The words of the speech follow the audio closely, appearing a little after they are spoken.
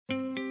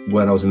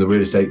when I was in the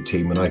real estate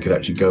team, and I could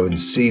actually go and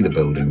see the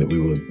building that we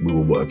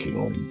were working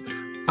on,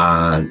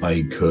 and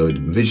I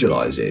could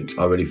visualize it,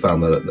 I really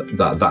found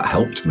that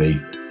helped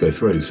me go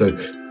through. So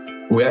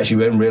we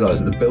actually then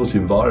realized that the built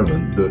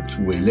environment that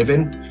we live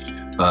in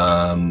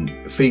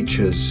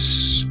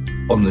features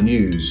on the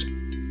news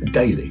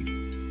daily.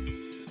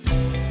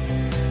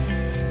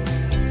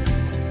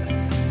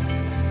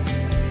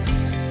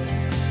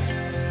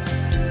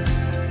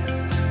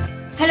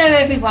 Hello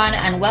everyone,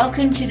 and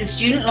welcome to the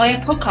Student Lawyer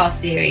podcast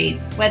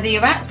series. Whether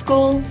you're at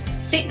school,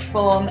 sixth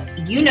form,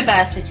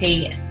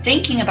 university,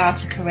 thinking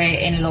about a career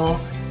in law,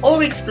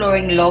 or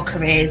exploring law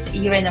careers,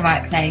 you're in the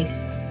right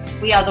place.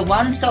 We are the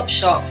one-stop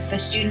shop for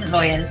student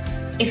lawyers.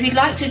 If you'd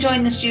like to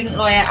join the Student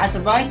Lawyer as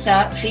a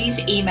writer, please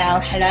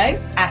email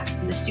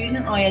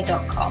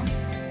hello@thestudentlawyer.com.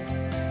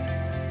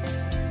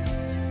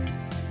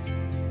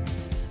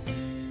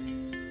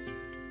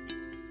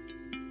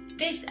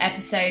 This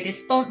episode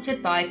is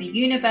sponsored by the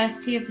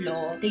University of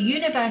Law. The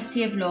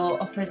University of Law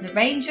offers a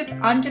range of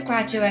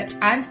undergraduate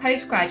and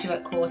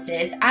postgraduate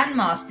courses and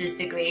master's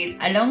degrees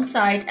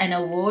alongside an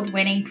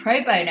award-winning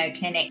pro bono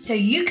clinic, so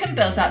you can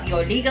build up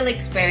your legal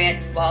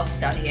experience while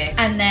studying.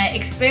 And their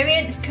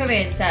experienced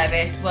career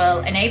service will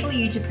enable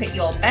you to put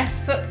your best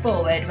foot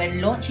forward when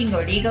launching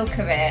your legal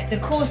career. The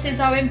courses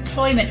are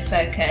employment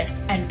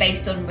focused and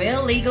based on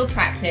real legal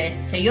practice,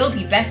 so you'll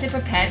be better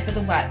prepared for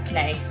the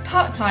workplace.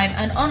 Part-time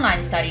and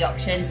online study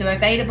options are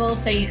available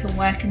so you can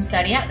work and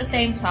study at the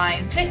same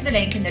time. Click the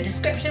link in the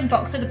description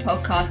box of the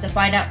podcast to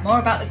find out more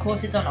about the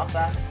courses on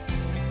offer.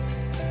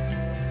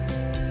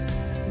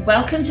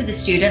 Welcome to the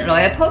Student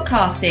Lawyer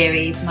podcast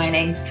series. My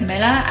name's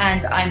Camilla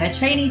and I'm a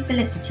trainee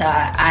solicitor,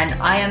 and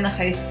I am the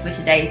host for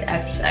today's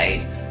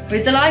episode.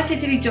 We're delighted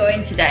to be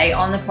joined today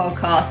on the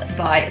podcast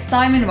by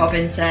Simon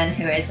Robinson,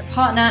 who is a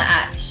partner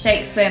at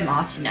Shakespeare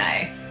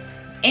Martineau.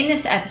 In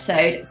this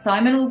episode,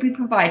 Simon will be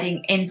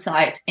providing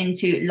insight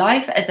into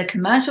life as a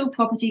commercial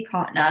property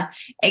partner,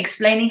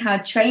 explaining how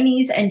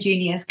trainees and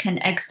juniors can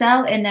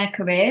excel in their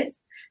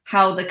careers,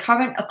 how the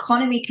current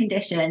economy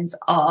conditions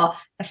are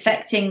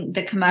affecting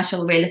the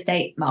commercial real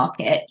estate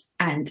market,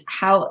 and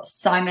how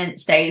Simon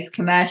stays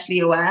commercially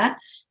aware,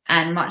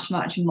 and much,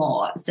 much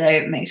more.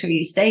 So make sure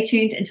you stay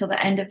tuned until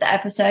the end of the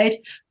episode.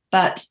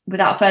 But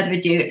without further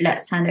ado,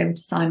 let's hand over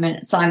to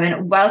Simon.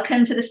 Simon,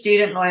 welcome to the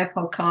Student Lawyer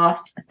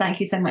podcast. Thank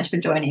you so much for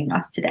joining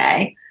us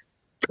today.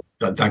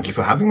 Thank you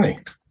for having me.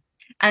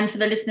 And for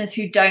the listeners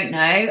who don't know,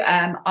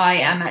 I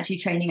am actually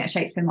training at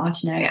Shakespeare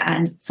Martineau,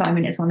 and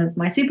Simon is one of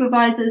my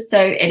supervisors. So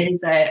it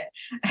is a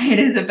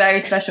very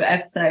special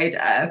episode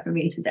for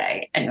me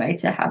today, anyway,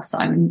 to have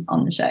Simon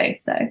on the show.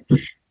 So,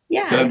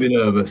 yeah. Don't be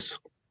nervous.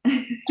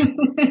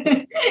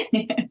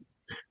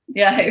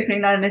 Yeah, hopefully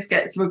none of this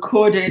gets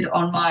recorded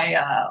on my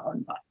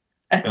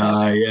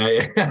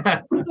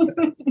yeah.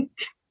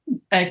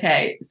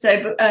 Okay,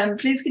 so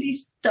please could you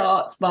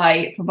start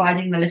by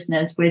providing the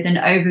listeners with an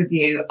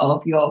overview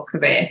of your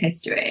career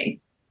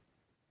history?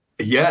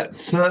 Yeah,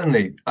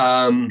 certainly.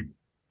 I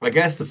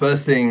guess the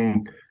first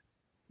thing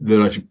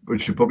that I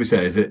should probably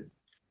say is that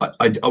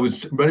I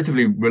was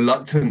relatively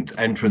reluctant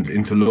entrant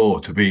into law,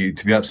 to be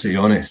absolutely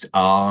honest.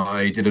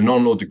 I did a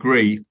non-law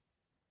degree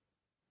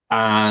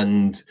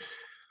and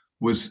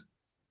was,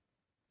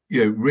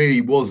 really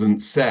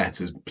wasn't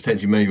set, as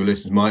potentially many of your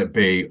listeners might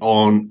be,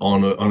 on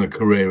a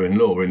career in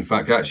law. In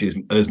fact,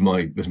 actually, as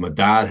my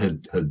dad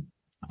had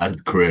a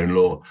career in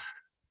law,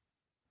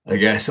 I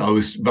guess I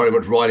was very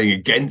much riding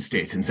against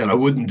it and said I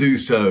wouldn't do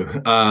so.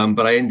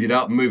 But I ended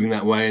up moving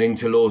that way and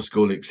into law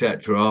school,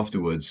 etc.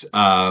 afterwards.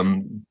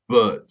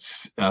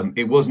 But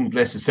it wasn't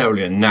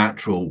necessarily a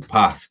natural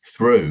path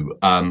through.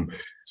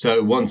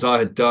 So once I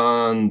had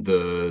done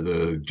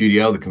the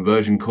GDL, the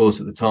conversion course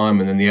at the time,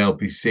 and then the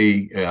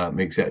LPC,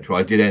 etc.,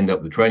 I did end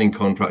up the training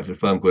contract at a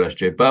firm called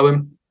S.J.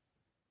 Bowen,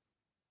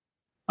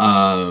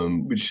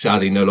 which is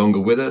sadly no longer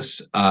with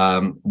us,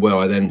 where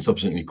I then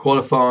subsequently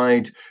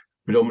qualified,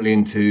 predominantly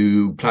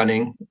into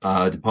planning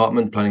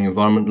department, planning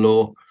environment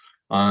law,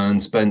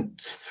 and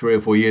spent 3 or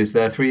 4 years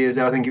there, 3 years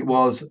there, I think it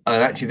was.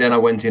 And actually then I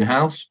went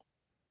in-house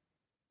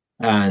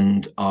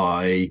and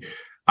I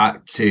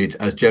acted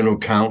as general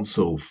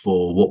counsel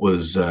for what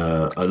was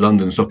a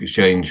London Stock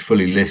Exchange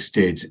fully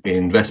listed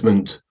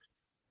investment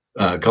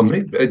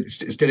company. It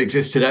still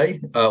exists today,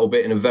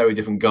 albeit in a very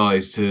different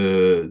guise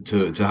to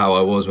how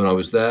I was when I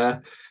was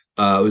there.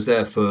 I was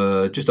there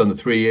for just under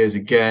 3 years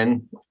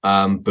again,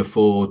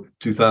 before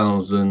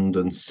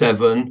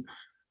 2007,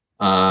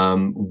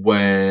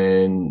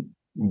 when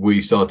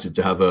we started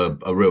to have a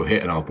real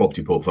hit in our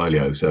property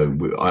portfolio. So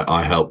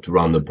I helped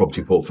run the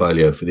property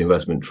portfolio for the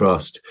investment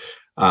trust.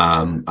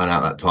 And at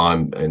that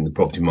time in the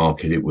property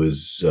market, it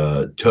was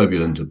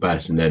turbulent at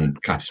best and then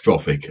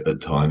catastrophic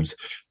at times.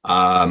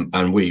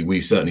 And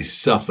we certainly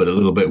suffered a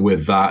little bit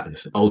with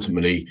that.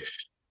 Ultimately,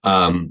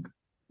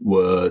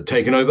 were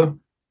taken over.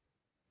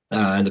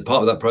 And as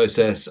part of that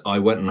process, I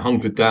went and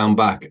hunkered down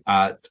back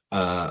at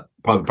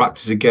private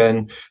practice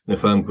again in a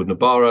firm called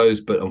Nabarro's,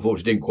 but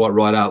unfortunately didn't quite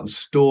ride out the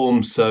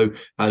storm. So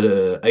had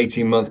a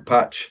 18-month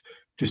patch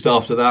just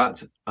after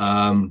that.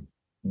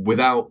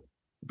 without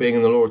being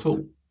in the law at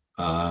all.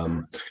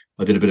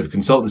 I did a bit of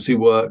consultancy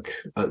work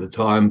at the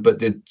time, but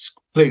did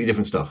completely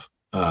different stuff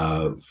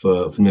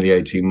for nearly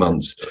 18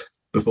 months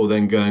before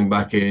then going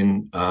back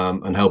in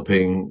and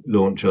helping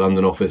launch a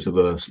London office of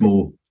a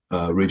small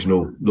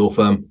regional law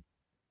firm,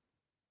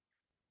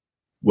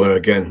 where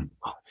again,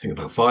 I think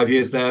about 5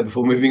 years there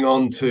before moving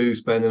on to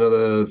spend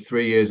another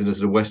 3 years in a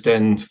sort of West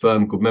End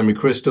firm called Memory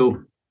Crystal,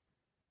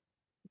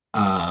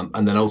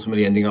 and then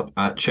ultimately ending up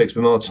at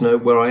Shakespeare Martineau,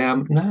 where I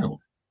am now.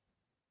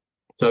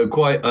 So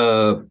quite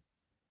a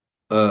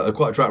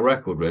track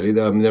record, really.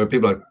 There are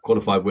people I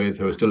qualified with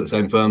who are still at the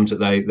same firms that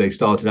they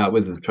started out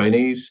with as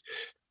trainees,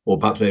 or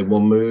perhaps made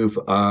one move.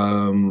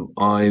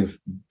 I've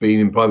been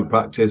in private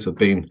practice. I've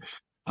been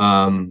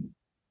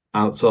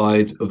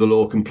outside of the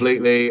law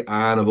completely,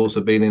 and I've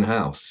also been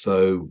in-house.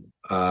 So,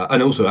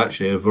 and also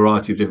actually a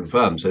variety of different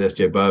firms. So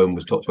S.J. Bowen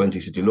was top 20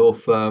 city law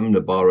firm.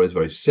 Nabara is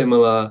very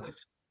similar,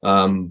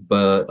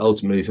 but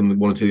ultimately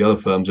one or two of the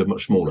other firms are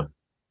much smaller.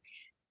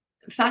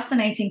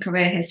 Fascinating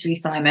career history,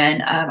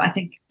 Simon. I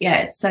think,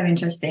 it's so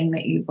interesting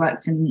that you've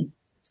worked in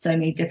so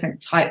many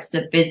different types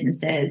of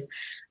businesses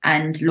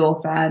and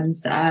law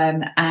firms,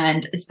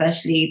 and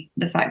especially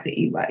the fact that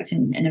you worked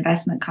in an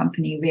investment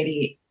company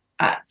really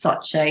at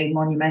such a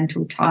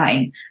monumental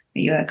time,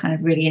 that you were kind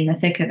of really in the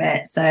thick of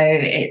it. So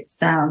it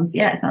sounds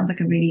like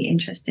a really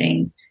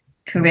interesting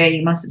career.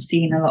 You must have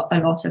seen a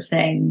lot of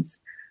things.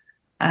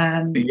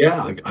 I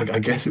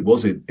guess it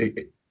was. It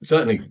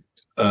certainly.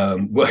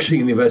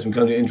 Working in the investment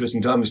company,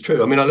 interesting time, is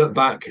true. I mean, I look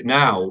back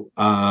now,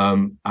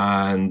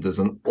 and there's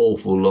an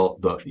awful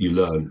lot that you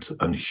learned,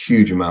 and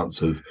huge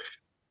amounts of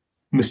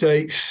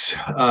mistakes,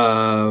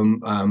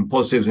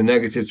 positives and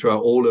negatives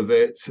throughout all of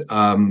it.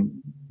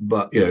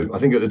 But I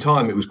think at the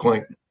time it was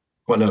quite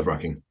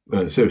nerve-wracking,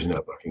 seriously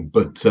nerve-wracking.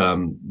 But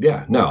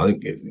I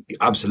think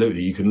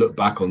absolutely you can look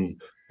back on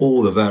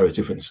all the various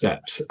different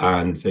steps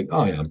and think,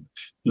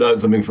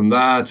 learned something from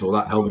that, or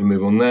that helped me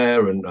move on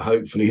there, and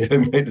hopefully you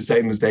don't make the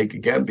same mistake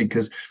again,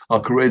 because our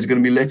careers are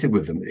going to be littered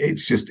with them.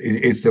 It's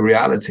the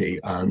reality,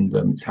 and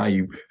it's how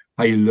you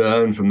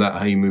learn from that,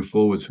 how you move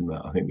forwards from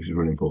that, I think, which is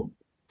really important.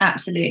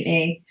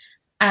 Absolutely.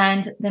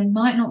 And there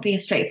might not be a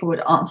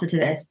straightforward answer to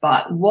this,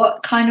 but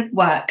what kind of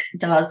work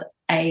does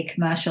a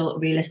commercial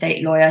real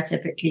estate lawyer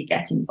typically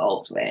get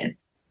involved with?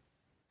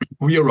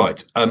 Well, you're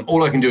right.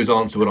 All I can do is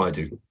answer what I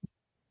do.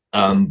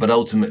 But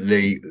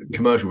ultimately,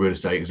 commercial real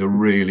estate is a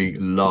really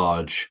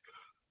large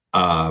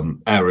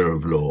area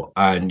of law.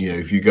 And,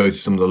 if you go to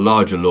some of the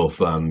larger law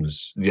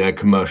firms, their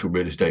commercial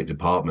real estate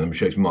department,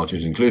 Shakespeare Martineau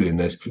is included in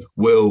this,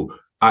 will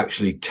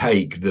actually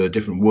take the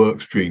different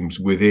work streams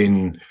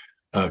within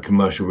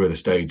commercial real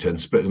estate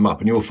and split them up.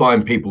 And you'll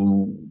find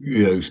people,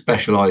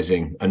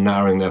 specializing and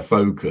narrowing their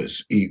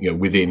focus,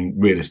 within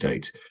real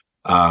estate.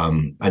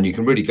 And you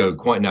can really go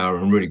quite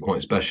narrow and really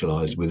quite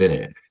specialized within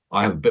it.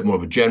 I have a bit more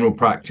of a general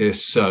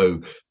practice. So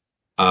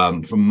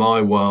from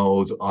my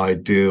world, I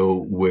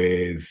deal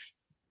with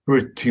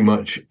pretty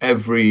much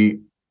every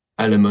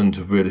element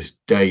of real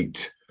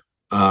estate,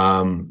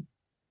 from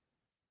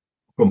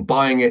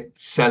buying it,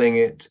 selling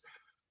it,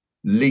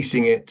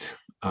 leasing it,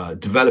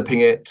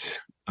 developing it.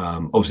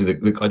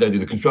 Obviously, I don't do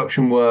the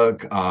construction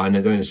work, and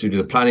I don't necessarily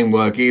do the planning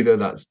work either.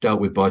 That's dealt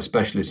with by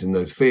specialists in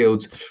those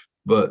fields.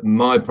 But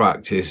my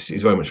practice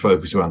is very much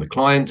focused around the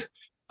client.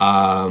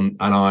 And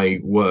I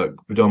work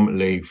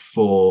predominantly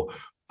for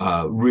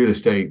real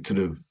estate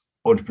sort of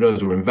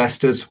entrepreneurs or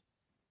investors,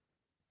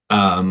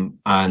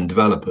 and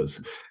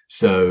developers.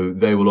 So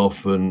they will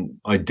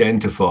often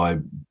identify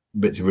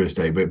bits of real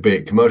estate, be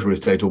it commercial real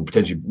estate or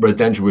potentially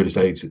residential real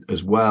estate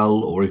as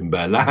well, or even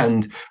bare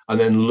land, and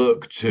then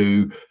look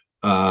to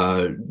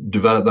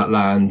develop that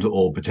land,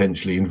 or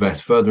potentially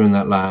invest further in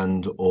that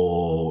land,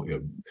 or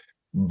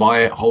buy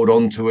it, hold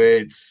on to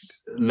it,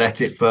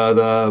 let it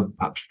further,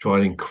 perhaps try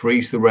and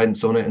increase the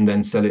rents on it and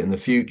then sell it in the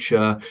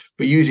future,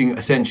 but using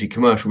essentially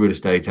commercial real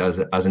estate as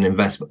an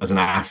investment, as an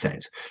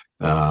asset.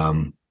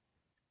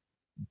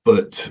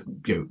 But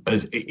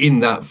as in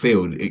that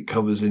field, it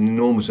covers an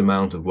enormous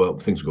amount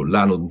of things called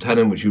landlord and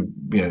tenant, which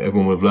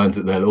everyone would have learned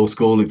at their law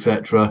school,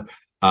 etc.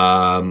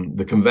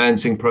 The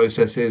conveyancing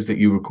processes that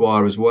you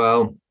require as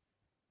well.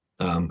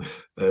 An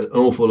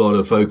awful lot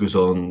of focus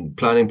on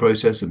planning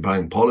process and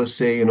planning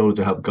policy in order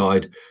to help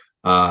guide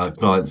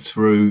clients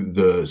through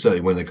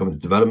certainly when they come into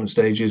development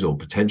stages or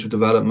potential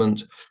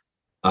development.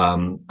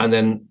 And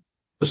then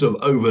sort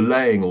of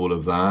overlaying all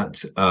of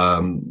that,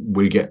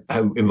 we get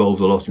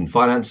involved a lot in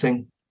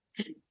financing,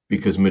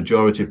 because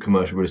majority of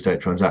commercial real estate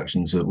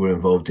transactions that we're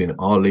involved in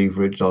are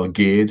leveraged, are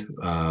geared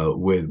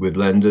with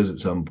lenders at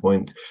some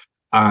point,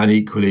 and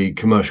equally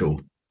commercial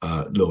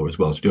law as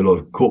well. So do a lot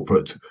of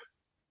corporate,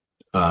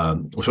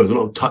 there's a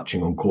lot of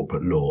touching on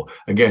corporate law.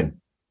 Again,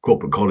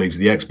 corporate colleagues are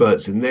the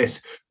experts in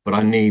this, but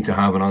I need to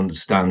have an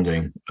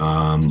understanding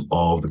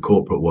of the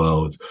corporate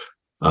world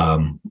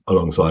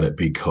alongside it,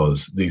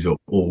 because these are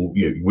all,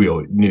 we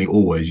are nearly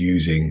always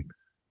using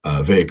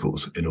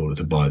vehicles in order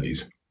to buy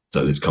these.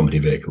 So there's company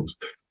vehicles.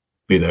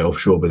 be they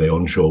offshore, be they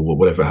onshore,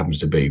 whatever it happens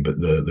to be.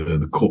 But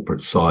the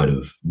corporate side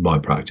of my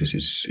practice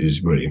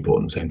is really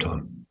important at the same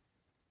time.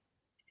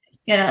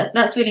 Yeah,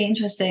 that's really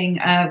interesting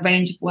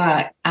range of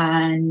work,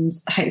 and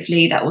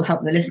hopefully that will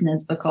help the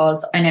listeners,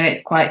 because I know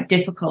it's quite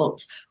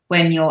difficult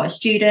when you're a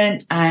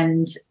student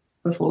and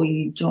before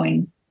you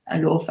join a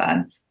law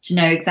firm to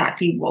know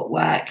exactly what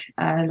work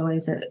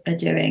lawyers are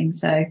doing.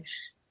 So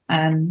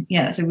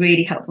that's a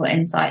really helpful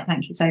insight.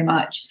 Thank you so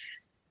much.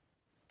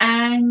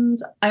 And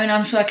I mean,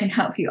 I'm sure I can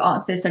help you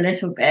answer this a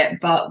little bit,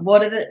 but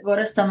what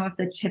are some of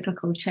the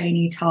typical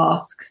trainee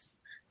tasks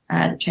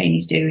that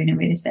trainees do in a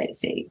real estate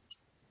seat?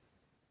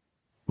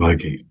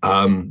 Okay.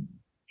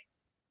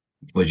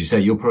 As you say,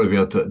 you'll probably be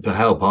able to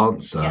help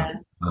answer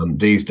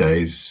these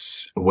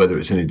days, whether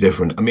it's any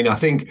different. I mean, I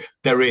think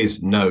there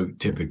is no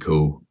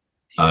typical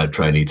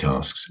trainee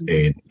tasks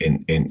in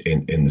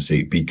the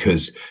seat,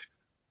 because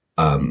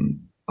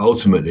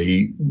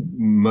ultimately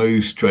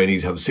most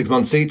trainees have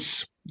 6-month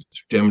seats.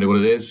 That's generally what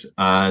it is,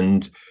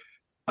 and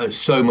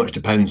so much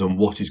depends on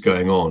what is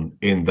going on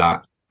in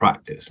that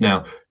practice.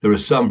 Now, there are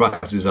some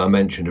practices I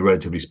mentioned are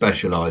relatively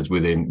specialised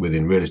within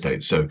real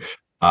estate, so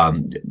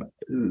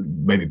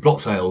maybe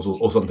plot sales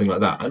or something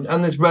like that,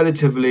 and there's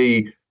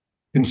relatively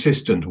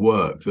consistent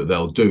work that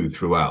they'll do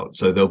throughout.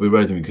 So there'll be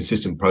relatively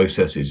consistent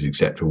processes,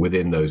 etc.,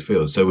 within those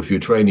fields. So if you're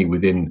training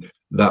within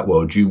that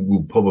world, you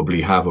will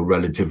probably have a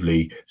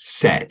relatively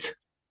set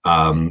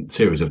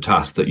series of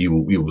tasks that you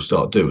will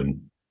start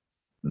doing.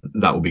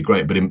 That would be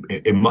great. But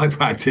in my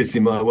practice,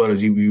 in my world,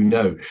 as you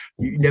know,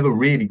 you never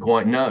really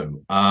quite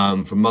know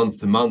from month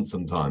to month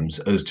sometimes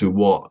as to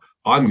what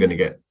I'm going to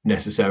get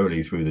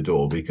necessarily through the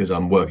door, because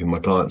I'm working with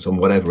my clients on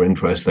whatever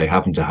interests they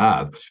happen to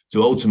have.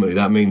 So ultimately,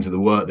 that means that the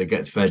work that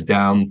gets fed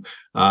down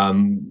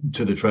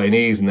to the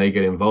trainees and they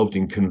get involved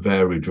in can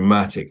vary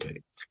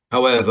dramatically.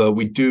 However,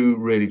 we do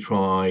really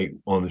try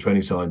on the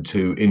trainee side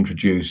to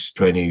introduce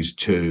trainees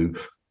to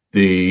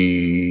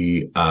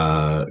the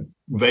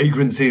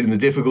vagrancies and the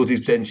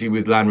difficulties potentially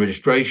with land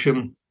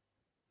registration.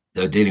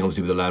 They're dealing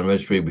obviously with the land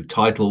registry, with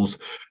titles,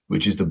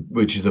 which is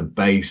the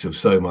base of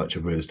so much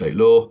of real estate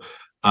law.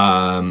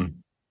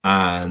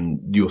 And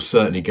you'll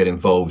certainly get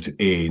involved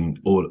in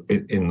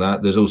that.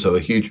 There's also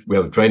we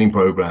have a training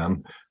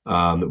program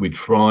that we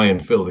try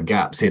and fill the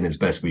gaps in as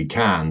best we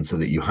can, so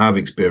that you have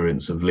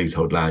experience of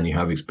leasehold land, you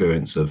have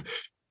experience of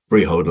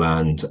freehold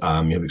land,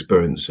 you have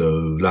experience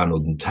of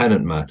landlord and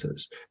tenant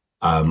matters.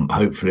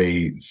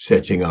 Hopefully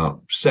setting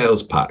up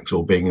sales packs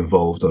or being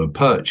involved on a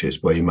purchase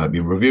where you might be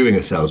reviewing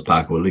a sales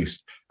pack, or at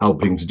least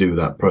helping to do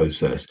that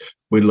process.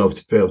 We'd love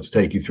to be able to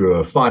take you through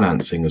our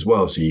financing as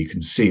well, so you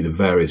can see the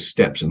various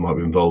steps that might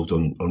be involved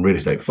on real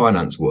estate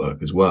finance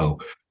work as well.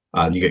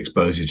 And you get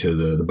exposure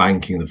to the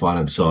banking and the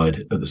finance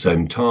side at the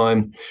same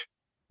time.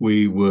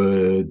 We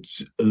would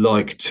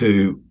like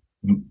to,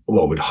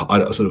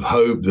 I sort of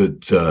hope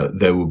that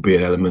there will be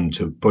an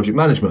element of project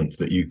management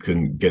that you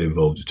can get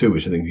involved in too,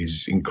 which I think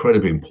is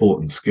incredibly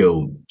important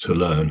skill to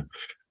learn.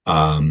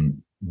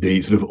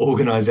 The sort of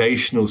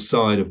organizational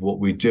side of what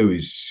we do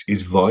is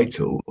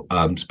vital,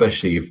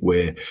 especially if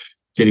we're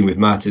dealing with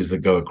matters that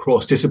go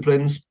across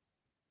disciplines.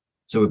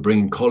 So we're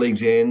bringing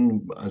colleagues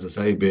in, as I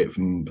say, be it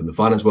from the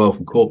finance world,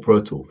 from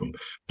corporate, or from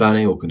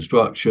planning or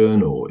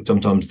construction, or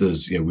sometimes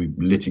there's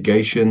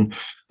litigation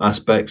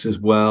aspects as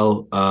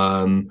well.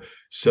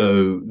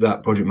 So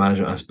that project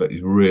management aspect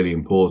is really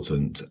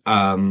important.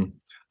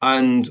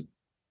 And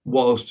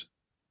whilst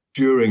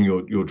during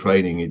your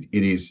training,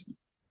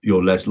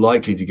 you're less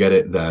likely to get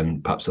it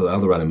than perhaps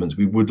other elements,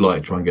 we would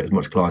like to try and get as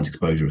much client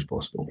exposure as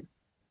possible.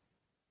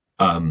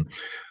 I'm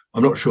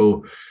not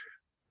sure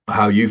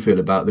how you feel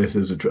about this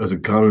as a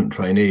current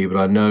trainee, but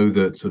I know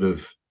that sort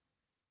of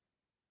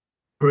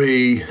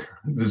pre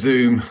the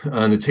Zoom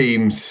and the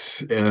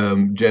Teams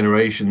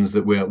generations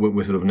that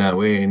we're sort of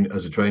now in,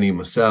 as a trainee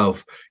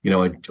myself,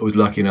 I was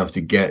lucky enough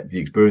to get the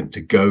experience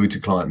to go to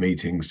client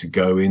meetings, to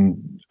go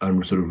in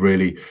and sort of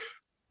really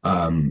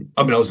I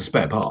was a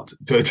spare part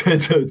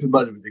to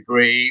much of a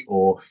degree,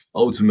 or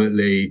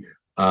ultimately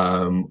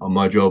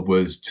my job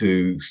was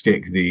to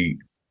stick the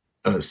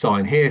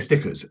sign here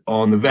stickers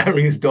on the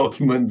various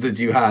documents that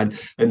you had,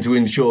 and to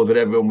ensure that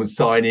everyone was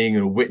signing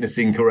and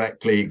witnessing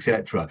correctly,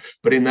 etc.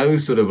 But in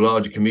those sort of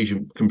larger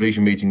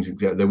completion meetings,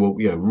 they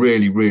were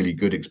really, really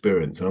good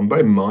experience. And I'm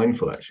very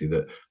mindful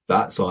actually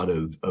that side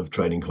of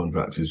training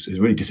contracts is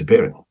really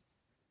disappearing.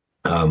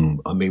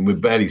 We're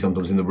barely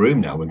sometimes in the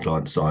room now when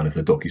clients sign, if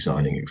they're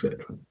docu-signing,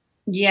 etc.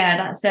 Yeah,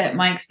 that's it.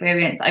 My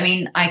experience. I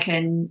mean, I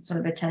can sort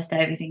of attest to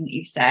everything that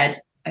you've said.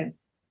 I've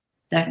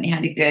definitely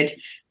had a good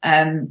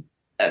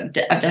I've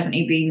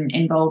definitely been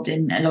involved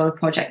in a lot of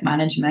project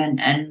management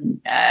and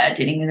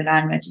dealing with the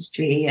land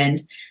registry,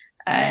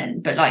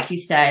 but like you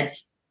said,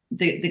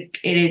 it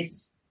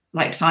is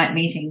like client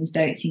meetings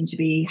don't seem to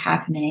be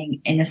happening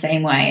in the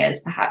same way as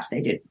perhaps they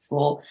did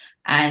before,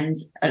 and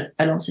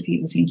a lot of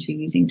people seem to be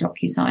using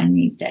DocuSign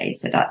these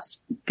days. So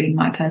that's been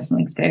my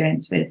personal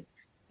experience with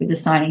the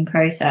signing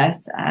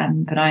process.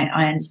 But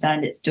I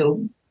understand it's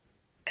still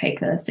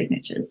paper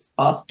signatures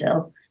are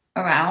still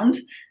around.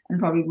 and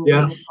probably will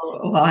Yeah. be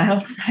for a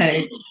while.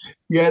 So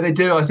Yeah, they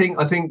do. I think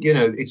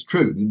it's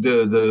true.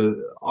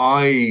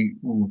 I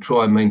will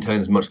try and maintain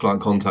as much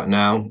client contact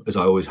now as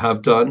I always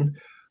have done,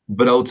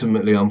 but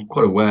ultimately I'm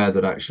quite aware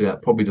that actually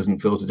that probably doesn't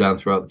filter down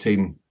throughout the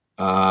team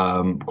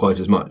quite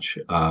as much.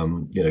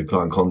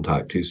 Client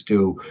contact is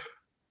still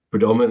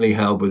predominantly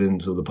held within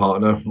sort of the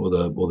partner or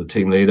the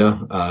team leader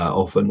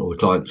often, or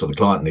the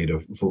client leader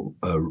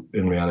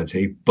in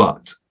reality,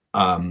 but.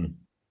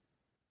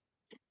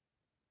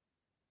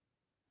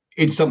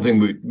 It's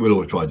something we'll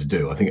always try to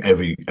do. I think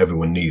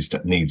everyone needs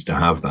to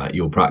have that.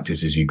 Your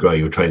practice as you grow,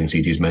 your training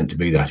seat is meant to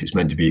be that. It's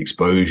meant to be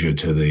exposure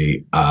to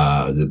the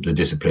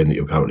discipline that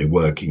you're currently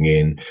working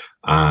in,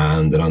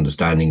 and an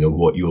understanding of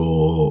what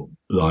your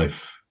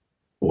life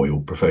or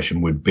your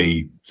profession would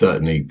be,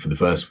 certainly for the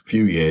first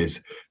few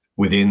years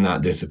within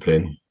that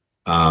discipline,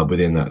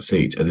 within that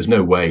seat. And there's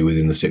no way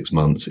within the 6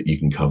 months that you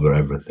can cover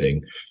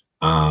everything.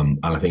 And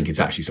I think it's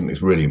actually something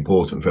that's really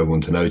important for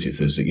everyone to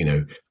notice is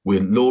that,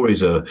 law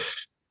is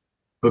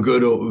for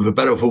good or for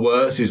better or for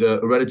worse, is a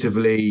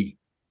relatively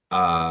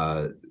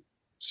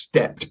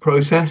stepped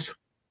process.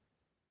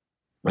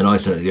 And I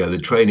said, the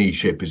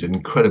traineeship is an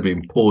incredibly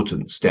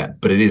important step,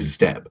 but it is a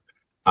step.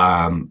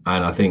 And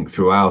I think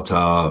throughout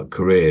our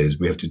careers,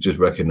 we have to just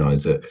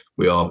recognize that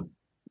we are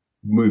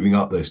moving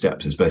up those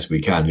steps as best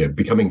we can.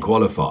 Becoming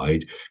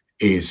qualified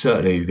is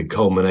certainly the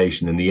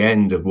culmination and the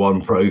end of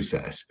one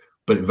process,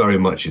 but it very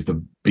much is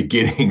the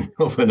beginning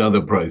of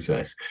another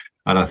process.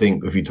 And I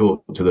think if you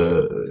talk to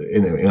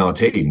in our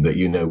team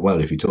that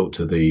well, if you talk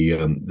to the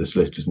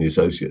solicitors and the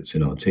associates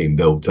in our team,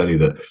 they'll tell you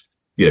that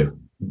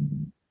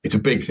it's a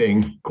big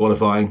thing.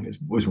 Qualifying it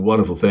was a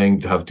wonderful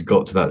thing to have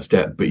got to that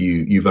step, but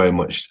you very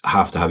much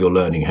have to have your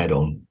learning head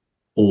on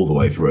all the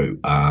way through,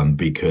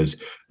 because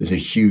there's a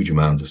huge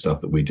amount of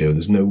stuff that we do, and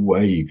there's no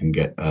way you can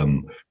get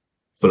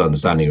full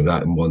understanding of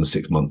that in 1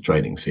 6-month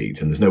training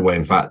seat, and there's no way,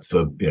 in fact,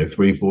 for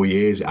 3-4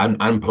 years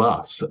and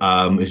plus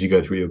as you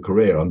go through your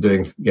career. I'm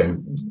doing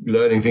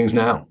learning things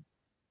now.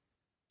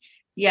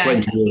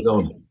 20 years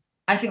on.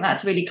 I think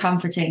that's really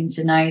comforting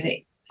to know that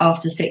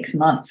after 6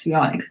 months we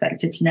aren't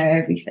expected to know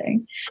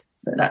everything,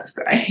 so that's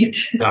great.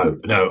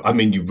 No, I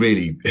mean, you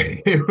really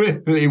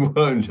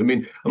won't. I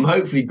mean, I'm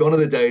hopefully gone are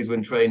the days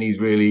when trainees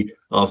really,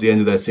 after the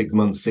end of their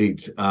 6-month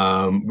seat,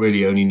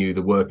 really only knew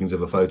the workings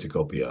of a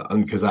photocopier.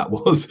 And because that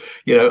was,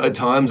 at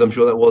times, I'm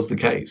sure that was the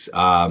case.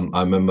 I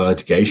remember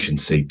litigation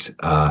seat.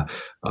 I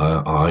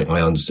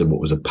understood what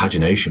was a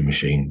pagination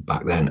machine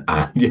back then.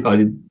 And I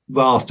did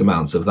vast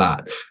amounts of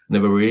that.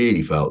 Never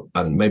really felt,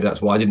 and maybe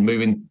that's why I didn't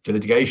move into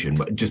litigation,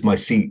 but just my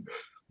seat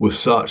was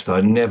such that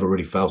I never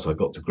really felt I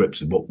got to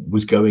grips with what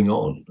was going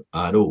on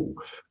at all.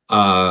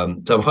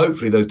 So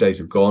hopefully those days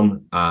have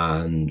gone,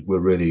 and we're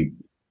really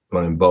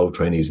trying to involve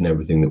trainees in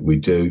everything that we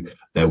do.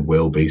 There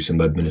will be some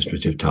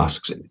administrative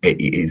tasks.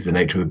 It is the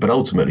nature of it, but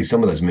ultimately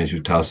some of those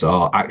administrative tasks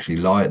actually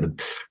lie at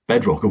the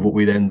bedrock of what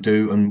we then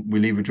do, and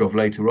we leverage off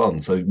later on.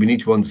 So we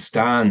need to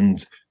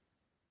understand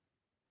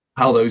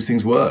how those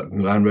things work.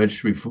 The land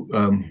registry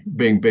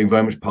being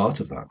very much part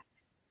of that.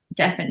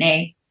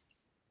 Definitely.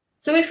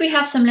 So if we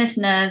have some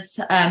listeners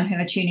who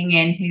are tuning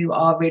in who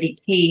are really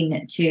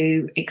keen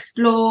to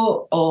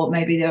explore, or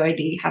maybe they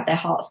already have their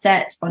heart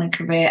set on a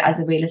career as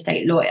a real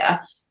estate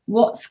lawyer,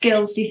 what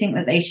skills do you think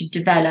that they should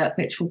develop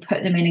which will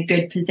put them in a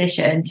good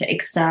position to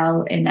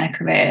excel in their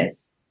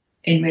careers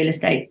in real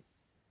estate?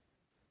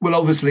 Well,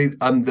 obviously,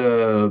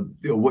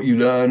 what you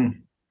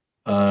learn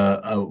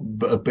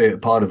a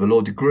bit part of a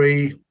law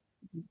degree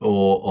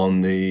or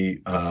on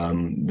the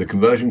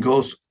conversion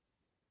course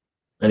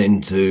and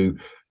into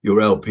your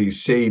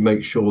LPC,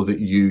 make sure that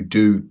you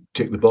do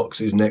tick the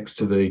boxes next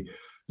to the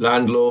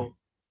land law.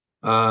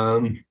 I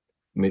mean,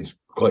 it's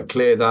quite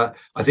clear that.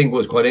 I think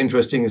what's quite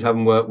interesting is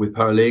having worked with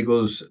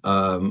paralegals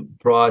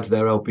prior to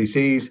their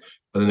LPCs,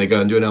 and then they go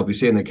and do an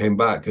LPC, and they came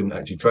back and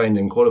actually trained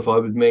and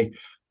qualified with me.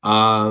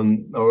 I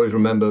always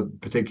remember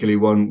particularly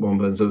one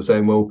person sort of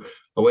saying, well,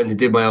 I went and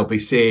did my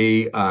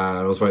LPC and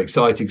I was very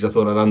excited because I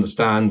thought I'd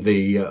understand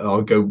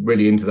I'd go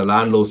really into the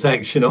land law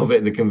section of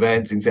it, the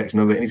conveyancing section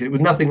of it. And he said, it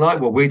was nothing like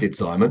what we did,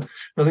 Simon,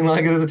 nothing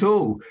like it at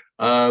all.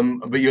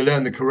 But you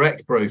learn the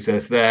correct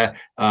process there,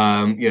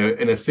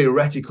 in a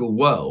theoretical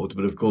world.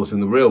 But of course, in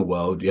the real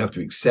world, you have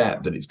to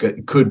accept that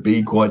it could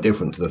be quite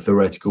different to the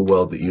theoretical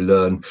world that you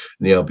learn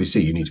in the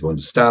LPC. You need to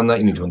understand that.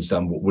 You need to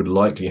understand what would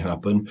likely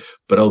happen.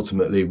 But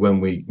ultimately,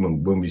 when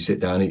we sit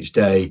down each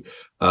day,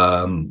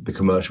 the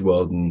commercial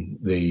world and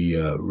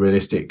the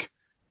realistic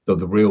of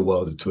the real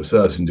world to a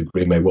certain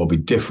degree may well be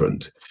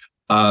different.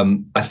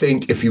 I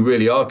think if you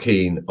really are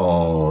keen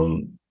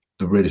on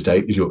the real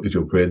estate is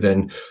your career,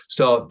 then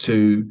start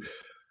to,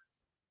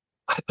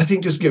 I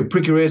think, just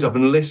prick your ears up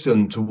and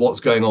listen to what's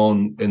going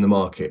on in the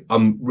market.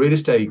 Real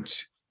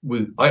estate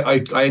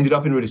I ended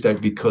up in real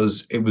estate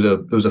because there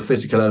was a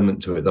physical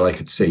element to it that I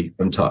could see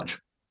and touch.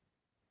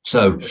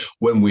 So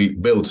when we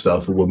build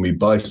stuff or when we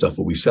buy stuff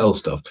or we sell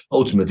stuff,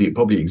 ultimately it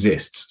probably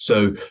exists.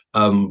 So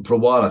for a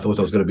while, I thought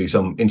I was going to be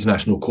some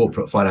international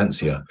corporate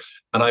financier,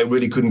 and I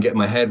really couldn't get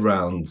my head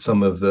around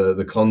some of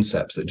the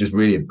concepts that just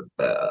really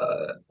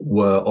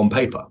were on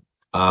paper.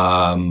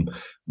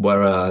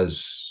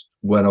 Whereas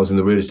when I was in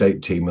the real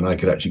estate team and I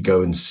could actually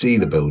go and see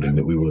the building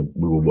that we were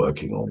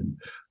working on,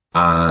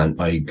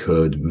 and I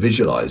could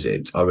visualize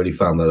it, I really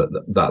found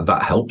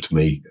that helped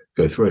me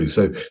go through.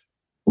 So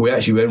we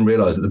actually then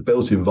realized that the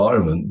built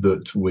environment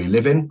that we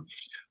live in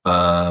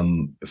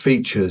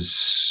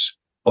features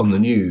on the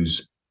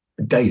news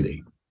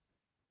daily,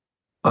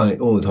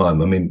 all the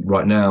time. I mean,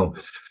 right now,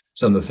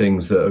 some of the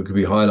things that could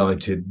be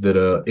highlighted that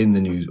are in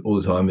the news all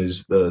the time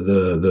is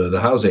the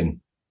housing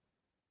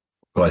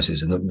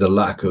crisis and the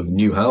lack of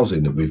new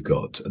housing that we've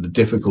got, the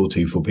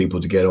difficulty for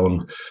people to get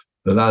on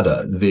the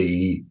ladder,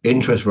 the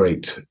interest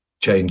rate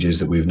changes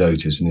that we've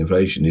noticed, and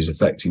inflation is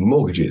affecting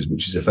mortgages,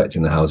 which is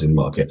affecting the housing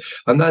market.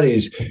 And that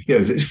is,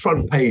 it's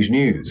front page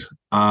news.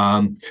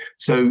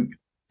 So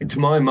to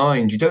my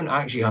mind, you don't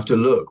actually have to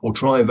look or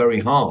try very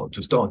hard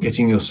to start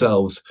getting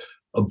yourselves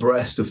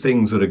abreast of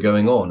things that are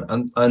going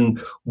on.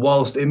 And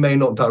whilst it may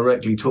not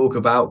directly talk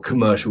about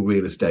commercial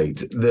real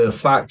estate, the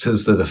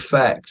factors that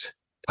affect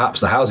perhaps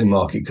the housing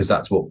market, because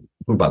that's what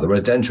we're about, the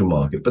residential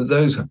market, but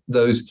those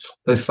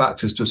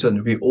factors to a certain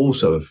degree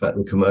also affect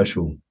the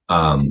commercial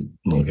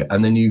market.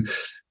 And then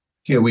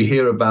we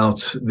hear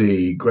about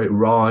the great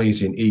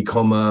rise in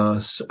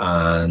e-commerce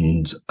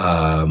and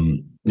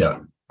Amazon,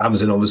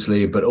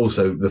 obviously, but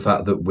also the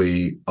fact that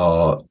we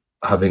are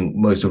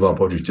having most of our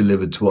produce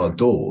delivered to our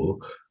door.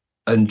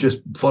 And just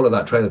follow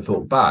that train of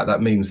thought back.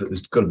 That means that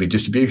there's got to be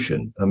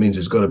distribution. That means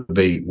there's got to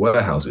be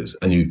warehouses.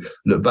 And you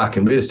look back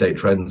in real estate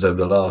trends over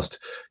the last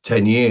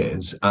 10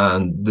 years,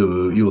 and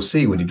you'll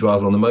see when you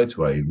drive along the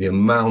motorway, the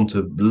amount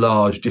of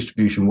large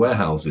distribution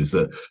warehouses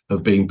that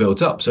have been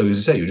built up. So as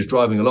I say, you're just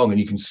driving along and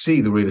you can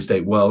see the real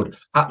estate world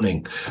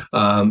happening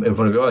in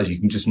front of your eyes. You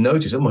can just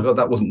notice, oh my God,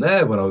 that wasn't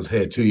there when I was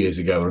here 2 years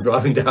ago. And I'm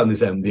driving down the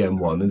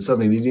M1, and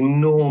suddenly these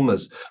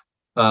enormous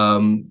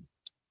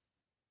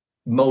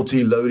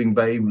multi-loading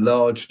bay,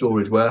 large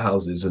storage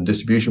warehouses and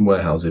distribution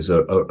warehouses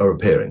are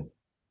appearing.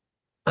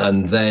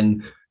 And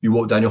then you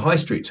walk down your high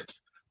street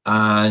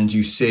and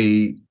you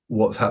see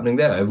what's happening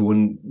there.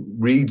 Everyone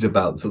reads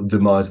about the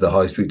demise of the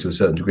high street to a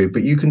certain degree,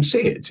 but you can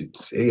see it.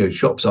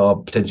 Shops are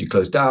potentially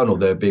closed down, or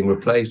they're being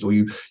replaced, or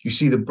you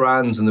see the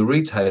brands and the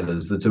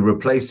retailers that are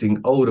replacing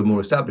older,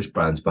 more established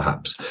brands,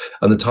 perhaps.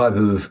 And the type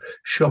of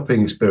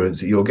shopping experience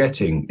that you're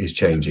getting is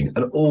changing.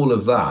 And all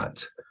of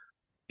that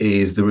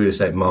is the real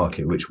estate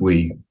market which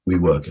we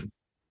work in.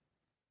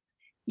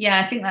 Yeah,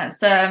 I think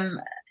that's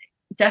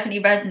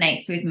definitely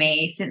resonates with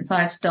me since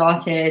I've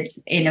started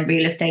in a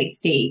real estate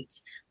seat.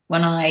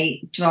 When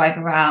I drive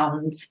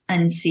around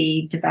and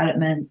see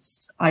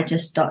developments, I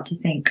just start to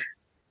think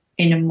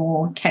in a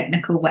more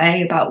technical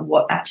way about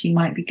what actually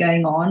might be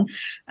going on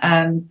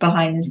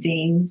behind the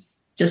scenes,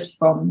 just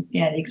from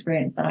the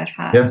experience that I've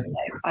had. Yeah. So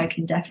I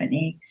can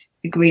definitely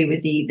agree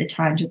with the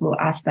tangible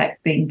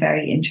aspect being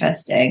very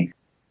interesting.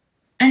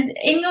 And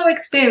in your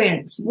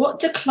experience, what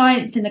do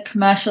clients in the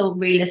commercial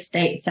real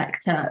estate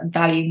sector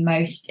value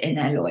most in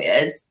their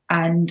lawyers?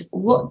 And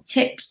what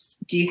tips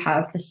do you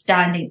have for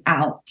standing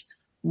out,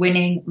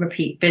 winning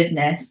repeat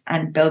business,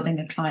 and building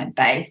a client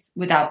base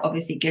without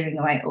obviously giving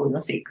away all your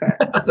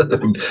secrets?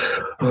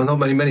 Well, not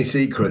many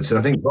secrets. And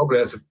I think probably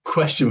that's a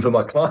question for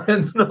my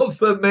clients, not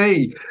for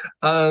me.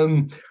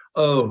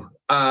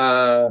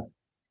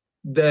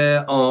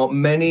 There are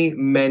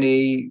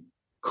many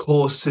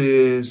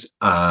courses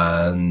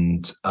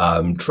and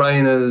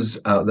trainers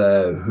out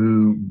there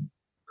who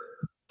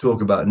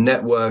talk about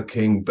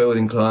networking,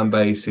 building client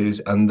bases,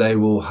 and they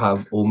will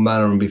have all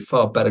manner and be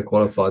far better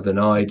qualified than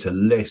I to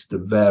list the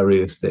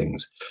various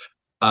things.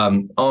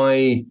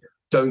 I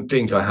don't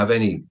think I have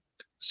any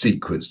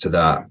secrets to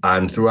that.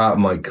 And throughout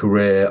my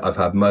career, I've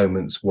had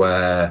moments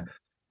where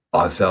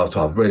I felt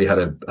I've really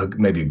had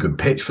maybe a good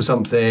pitch for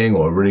something,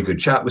 or a really good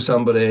chat with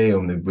somebody,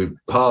 and we've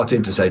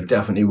parted to say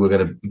definitely we're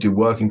going to do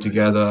working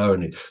together,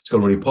 and it's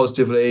gone really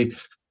positively.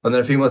 And then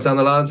a few months down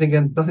the line, I'm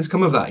thinking nothing's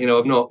come of that.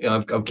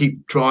 I've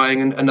keep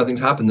trying and nothing's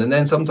happened. And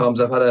then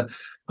sometimes I've had a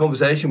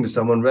conversation with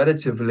someone,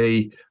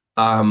 relatively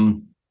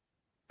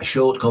a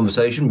short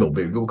conversation, but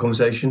a good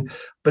conversation,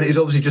 but it's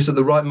obviously just at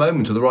the right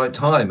moment or the right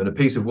time, and a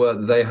piece of work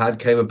that they had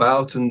came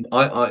about, and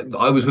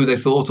I was who they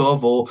thought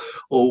of, or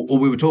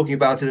we were talking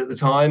about it at the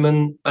time,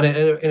 and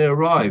it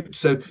arrived.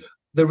 So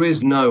there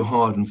is no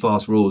hard and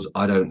fast rules,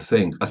 I don't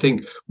think. I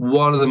think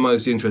one of the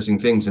most interesting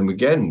things, and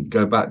again,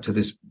 go back to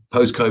this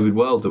post-COVID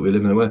world that we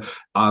live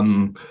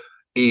in,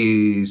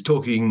 is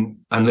talking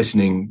and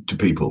listening to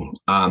people.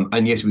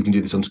 And yes, we can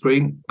do this on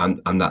screen,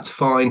 and that's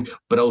fine.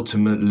 But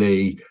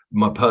ultimately,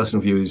 my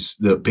personal view is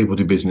that people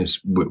do business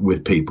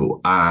with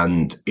people.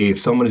 And if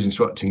someone is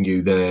instructing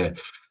you, the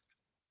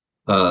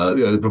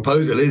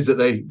proposal is that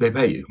they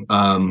pay you.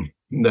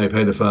 They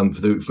pay the firm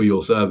for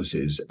your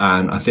services.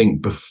 And I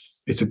think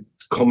it's a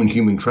common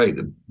human trait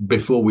that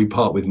before we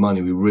part with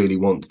money, we really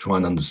want to try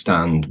and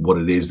understand what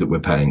it is that we're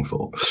paying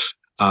for.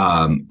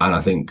 And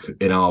I think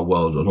in our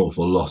world, an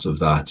awful lot of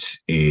that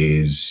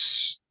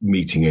is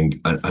meeting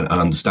and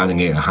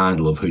understanding a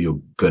handle of who you're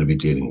going to be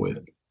dealing with.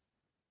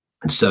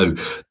 And so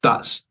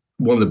that's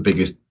one of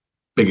the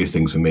biggest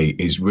things for me,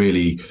 is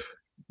really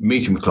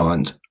meeting with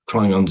clients,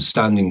 trying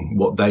understanding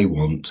what they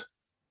want,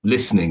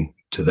 listening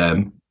to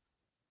them,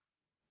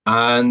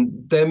 and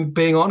then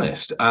being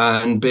honest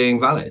and being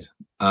valid,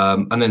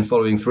 and then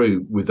following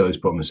through with those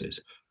promises.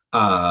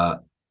 As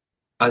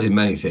in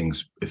many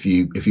things, if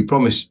you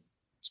promise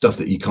stuff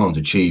that you can't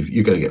achieve,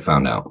 you're going to get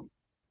found out.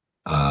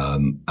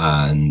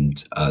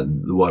 And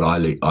what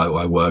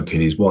I work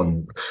in is,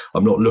 one,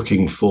 I'm not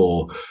looking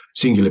for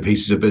singular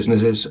pieces of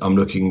businesses. I'm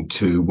looking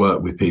to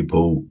work with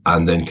people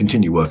and then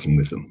continue working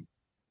with them,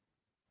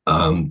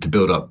 to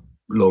build up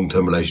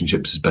long-term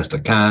relationships as best I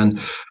can,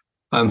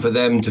 and for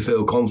them to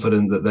feel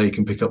confident that they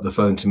can pick up the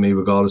phone to me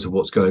regardless of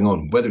what's going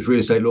on, whether it's real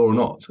estate law or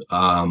not.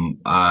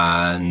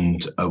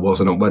 And whilst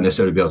I won't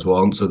necessarily be able to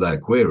answer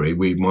that query,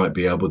 we might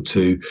be able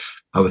to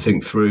have a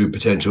think through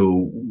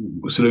potential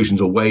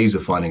solutions or ways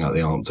of finding out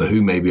the answer,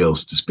 who may be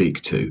else to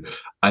speak to.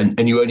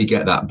 And you only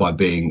get that by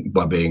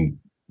being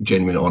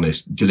genuine,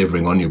 honest,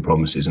 delivering on your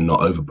promises and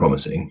not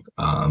over-promising.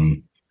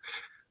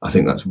 I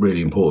think that's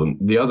really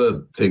important. The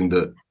other thing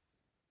that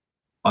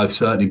I've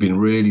certainly been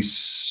really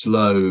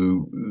slow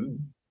to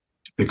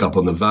pick up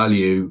on the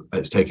value,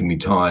 it's taken me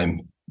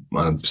time,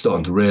 I'm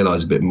starting to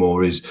realize a bit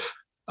more, is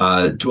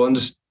to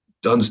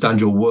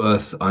understand your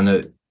worth. I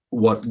know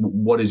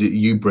what is it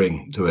you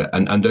bring to it,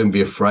 and don't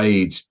be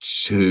afraid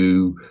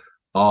to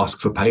ask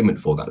for payment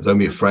for that. Don't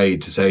be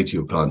afraid to say to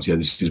your clients,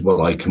 this is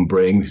what I can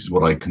bring, this is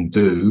what I can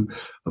do.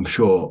 I'm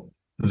sure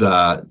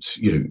that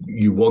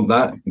you want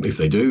that, if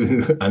they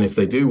do. And if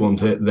they do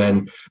want it,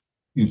 then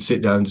you'd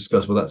sit down and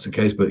discuss, well, that's the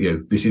case, but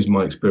this is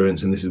my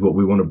experience and this is what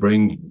we want to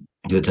bring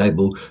to the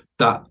table.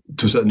 That,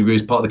 to a certain degree,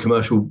 is part of the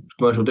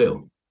commercial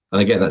deal.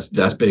 And again,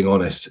 that's being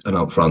honest and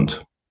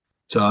upfront.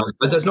 So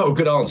that's not a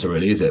good answer,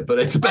 really, is it? But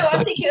it's the best.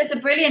 I think it was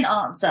a brilliant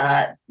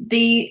answer.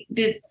 The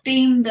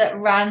theme that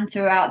ran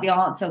throughout the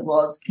answer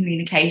was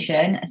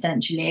communication,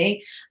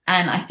 essentially.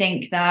 And I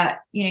think that,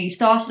 you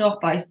started off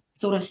by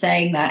sort of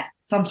saying that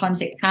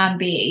sometimes it can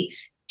be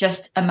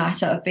just a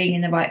matter of being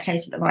in the right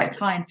place at the right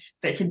time.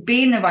 But to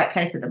be in the right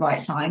place at the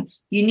right time,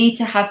 you need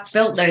to have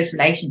built those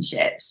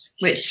relationships,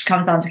 which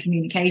comes down to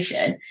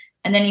communication.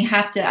 And then you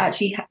have to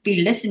actually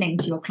be listening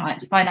to your client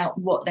to find out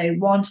what they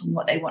want and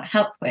what they want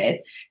help with,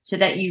 so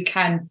that you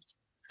can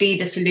be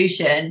the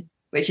solution,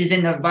 which is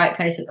in the right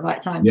place at the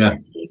right time. Yeah.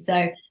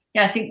 So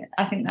yeah, I think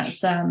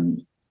that's. I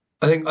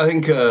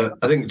think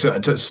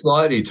to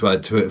slightly to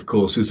add to it, of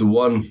course, is the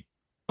one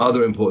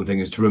other important thing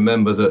is to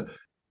remember that,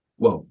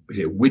 well,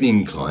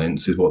 winning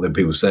clients is what the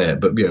people say it,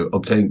 but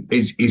obtaining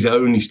is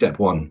only step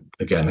one.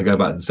 Again, I go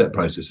back to the step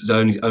process. It's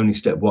only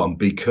step one,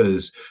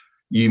 because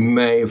you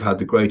may have had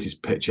the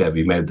greatest pitch ever,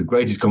 you may have the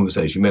greatest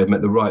conversation, you may have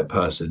met the right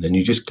person, and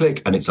you just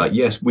click, and it's like,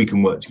 yes, we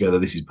can work together.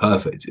 This is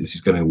perfect. This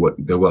is going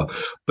to go well.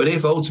 But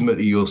if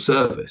ultimately your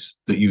service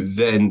that you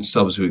then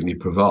subsequently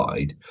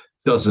provide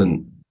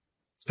doesn't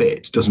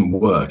fit, doesn't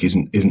work,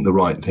 isn't the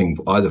right thing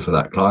either for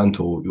that client,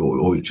 or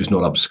it's just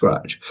not up to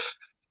scratch,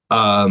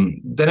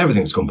 then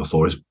everything that's gone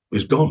before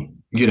is gone.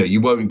 You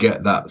won't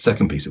get that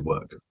second piece of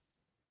work,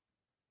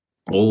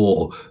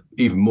 or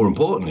even more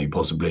importantly,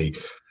 possibly,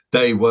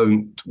 they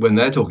won't, when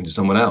they're talking to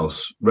someone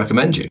else,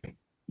 recommend you.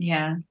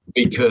 Yeah.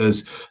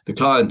 Because the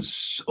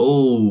clients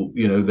all,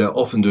 they're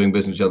often doing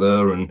business with each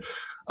other, and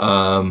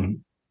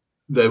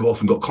they've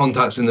often got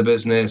contacts in the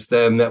business,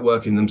 they're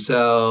networking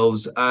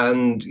themselves.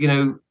 And,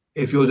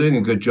 if you're doing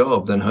a good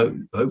job, then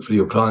hopefully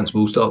your clients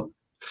will start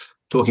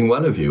talking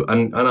well of you.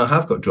 And I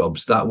have got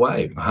jobs that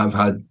way. I have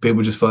had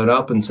people just phone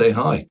up and say,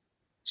 hi,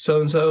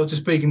 so-and-so,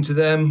 just speaking to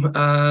them,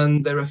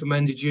 and they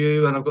recommended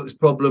you, and I've got this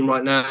problem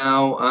right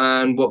now,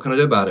 and what can I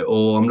do about it?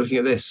 Or I'm looking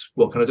at this,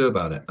 what can I do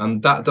about it?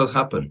 And that does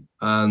happen.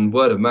 And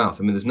word of mouth,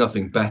 there's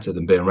nothing better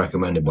than being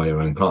recommended by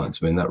your own clients.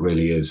 That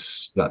really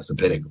is, that's the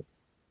pinnacle.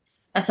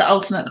 That's the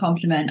ultimate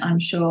compliment, I'm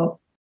sure.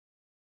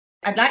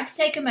 I'd like to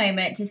take a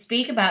moment to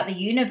speak about the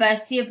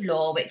University of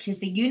Law, which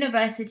is the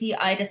university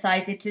I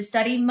decided to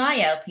study my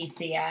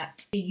LPC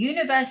at. The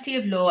University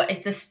of Law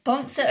is the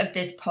sponsor of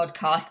this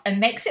podcast and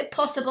makes it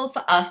possible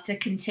for us to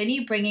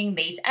continue bringing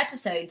these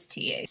episodes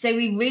to you. So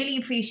we really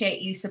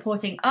appreciate you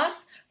supporting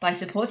us by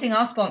supporting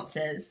our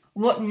sponsors.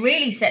 What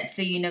really sets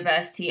the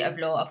University of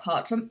Law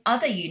apart from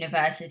other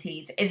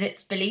universities is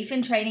its belief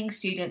in training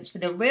students for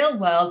the real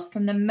world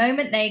from the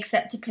moment they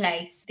accept a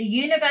place. The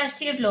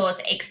University of Law's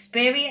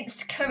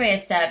experienced career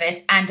careers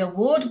service and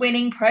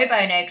award-winning pro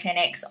bono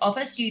clinics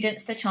offer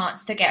students the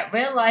chance to get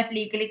real-life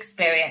legal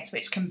experience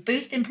which can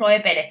boost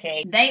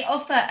employability. They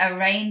offer a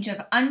range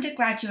of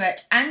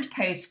undergraduate and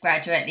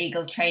postgraduate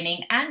legal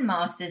training and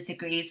master's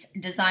degrees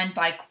designed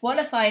by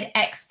qualified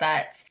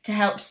experts to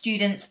help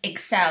students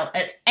excel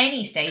at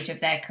any stage of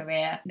their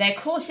career. Their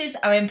courses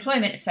are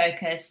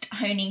employment-focused,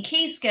 honing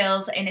key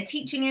skills in a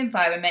teaching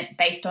environment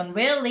based on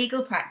real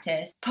legal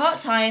practice.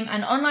 Part-time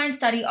and online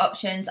study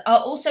options are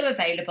also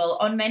available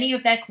on many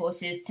of their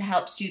courses to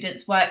help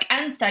students work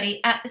and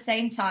study at the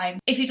same time.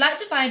 If you'd like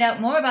to find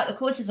out more about the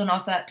courses on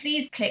offer,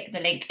 please click the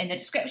link in the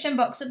description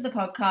box of the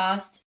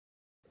podcast.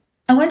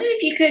 I wondered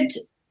if you could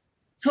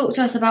talk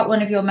to us about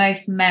one of your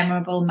most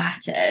memorable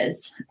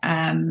matters,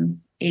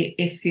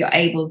 if you're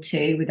able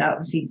to, without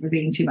obviously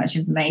revealing too much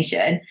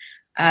information.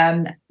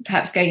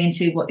 Perhaps going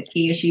into what the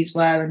key issues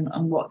were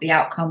and what the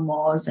outcome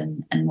was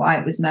and why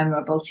it was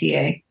memorable to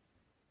you.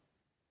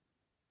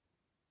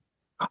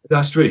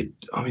 That's really,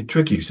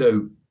 tricky.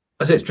 So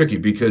I say it's tricky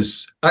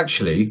because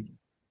actually,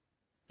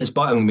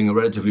 despite being a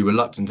relatively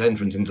reluctant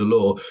entrant into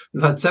law,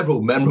 we've had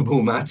several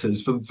memorable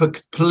matters for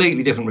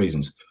completely different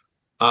reasons.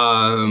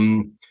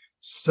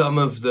 Some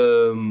of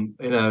them,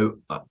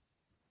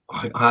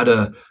 I had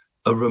a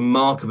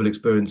remarkable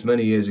experience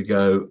many years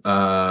ago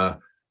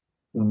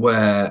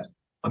where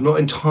I'm not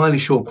entirely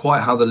sure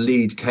quite how the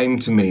lead came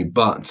to me,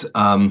 but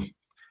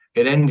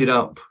it ended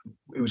up,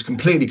 it was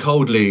completely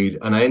cold lead,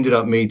 and I ended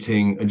up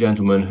meeting a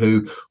gentleman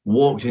who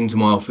walked into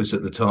my office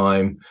at the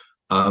time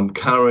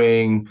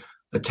carrying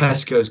a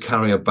Tesco's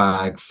carrier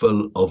bag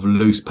full of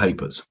loose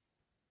papers.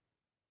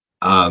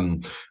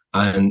 And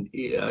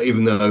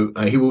even though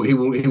he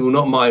will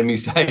not mind me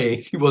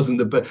saying he wasn't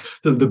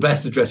the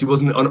best address, he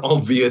wasn't an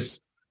obvious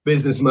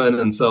businessman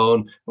and so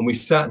on. And we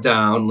sat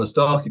down and I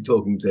started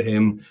talking to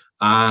him,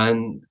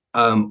 and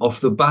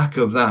off the back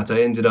of that,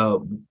 I ended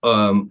up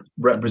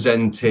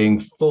representing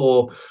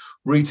 4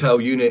 retail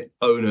unit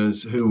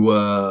owners who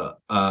were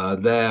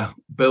their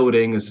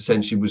building as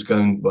essentially was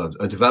going, well,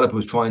 a developer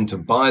was trying to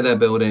buy their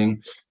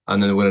building,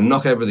 and then they were going to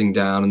knock everything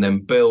down and then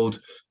build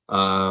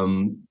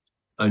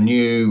a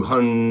new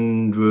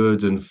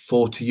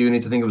 140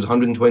 unit, I think it was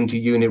 120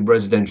 unit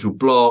residential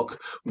block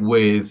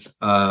with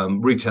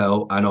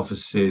retail and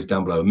offices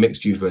down below, a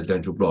mixed use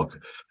residential block.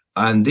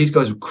 And these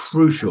guys were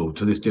crucial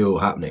to this deal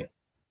happening.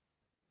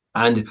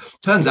 And it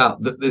turns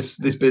out that this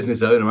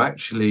business owner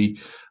actually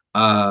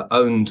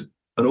owned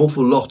an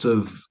awful lot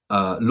of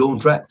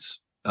laundrettes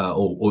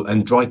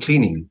and dry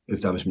cleaning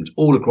establishments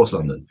all across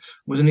London.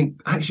 Was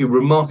actually a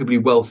remarkably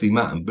wealthy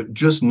man, but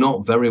just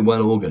not very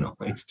well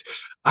organised,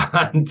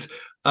 and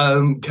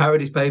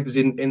carried his papers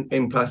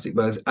in plastic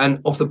bags. And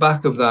off the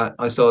back of that,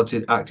 I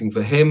started acting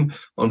for him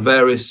on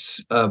various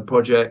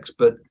projects.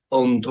 But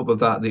on top of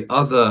that, the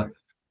other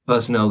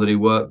personnel that he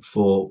worked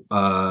for,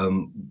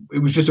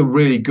 it was just a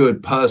really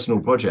good personal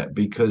project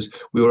because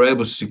we were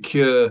able to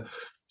secure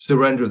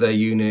surrender of their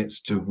units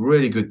to a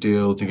really good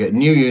deal, to get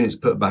new units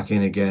put back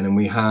in again. And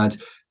we had,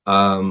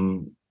 I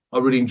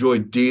really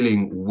enjoyed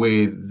dealing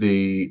with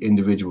the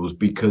individuals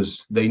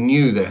because they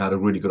knew they had a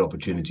really good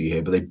opportunity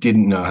here, but they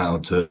didn't know how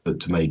to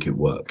make it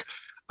work.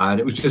 And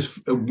it was just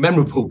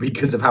memorable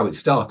because of how it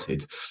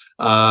started.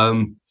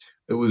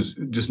 It was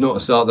just not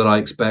a start that I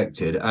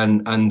expected.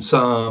 And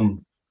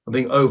some, I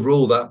think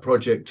overall that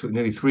project took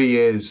nearly 3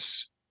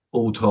 years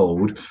all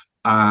told.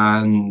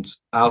 And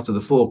out of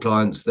the 4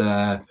 clients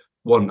there,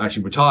 one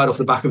actually retired off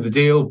the back of the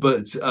deal,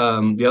 but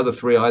the other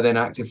 3 I then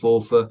acted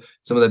for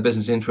some of their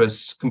business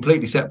interests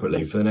completely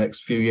separately for the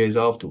next few years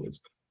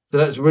afterwards. So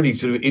that's really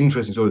sort of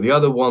interesting story. The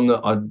other one that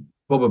I'd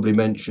probably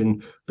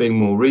mention being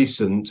more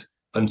recent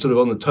and sort of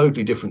on a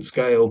totally different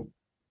scale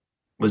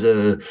was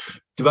a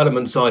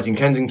development site in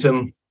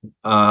Kensington,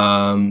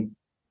 a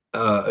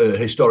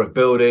historic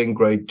building,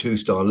 grade 2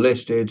 star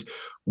listed,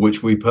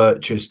 which we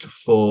purchased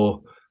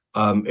for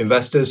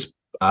investors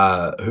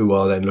who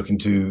are then looking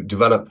to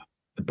develop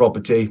the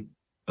property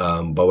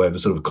by way of a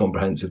sort of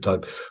comprehensive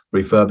type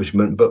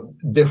refurbishment, but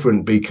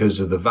different because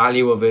of the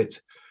value of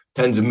it,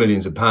 tens of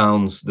millions of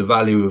pounds, the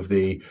value of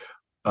the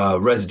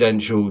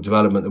residential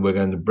development that we're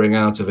going to bring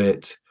out of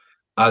it,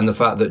 and the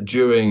fact that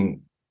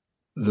during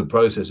the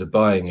process of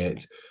buying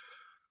it,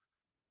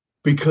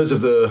 because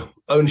of the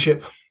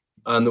ownership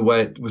and the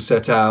way it was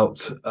set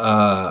out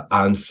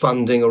and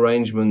funding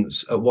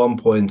arrangements, at one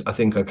point I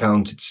think I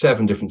counted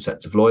 7 different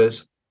sets of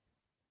lawyers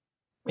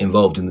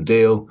involved in the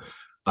deal.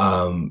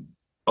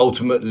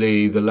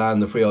 Ultimately, the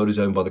land, the freehold is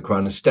owned by the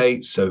Crown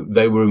Estate, so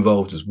they were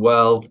involved as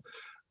well.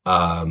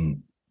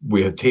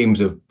 We had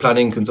teams of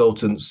planning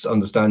consultants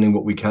understanding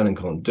what we can and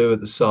can't do at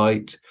the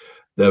site.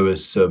 There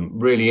was some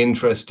really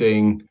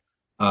interesting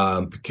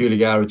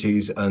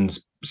peculiarities and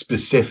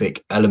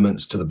specific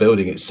elements to the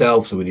building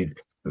itself. So we need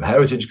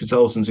heritage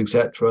consultants,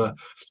 etc.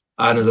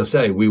 And as I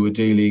say, we were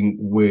dealing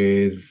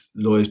with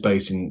lawyers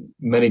based in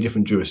many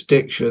different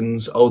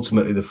jurisdictions.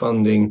 Ultimately, the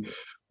funding,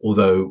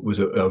 although it was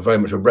a very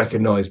much a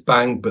recognised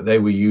bank, but they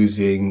were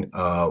using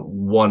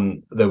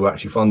they were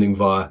actually funding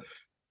via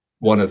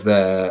one of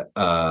their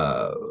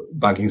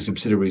banking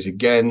subsidiaries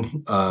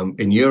again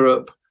in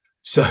Europe.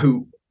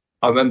 So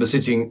I remember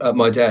sitting at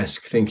my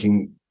desk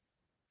thinking,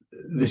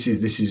 this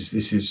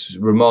is a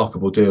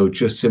remarkable deal,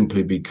 just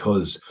simply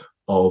because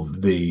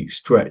of the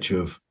stretch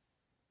of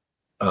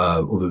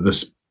or the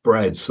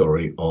spread,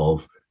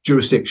 of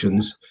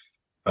jurisdictions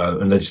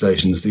and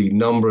legislations, the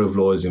number of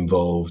lawyers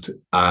involved,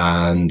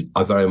 and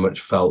I very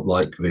much felt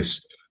like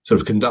this sort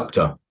of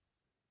conductor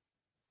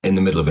in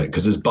the middle of it,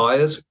 because as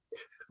buyers,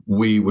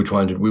 we were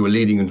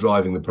leading and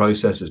driving the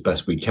process as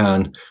best we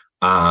can,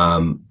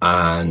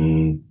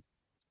 and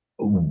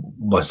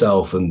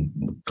myself and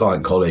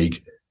client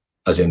colleague,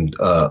 as in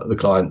the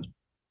client,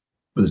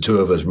 the two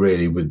of us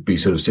really would be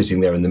sort of sitting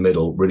there in the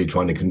middle, really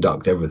trying to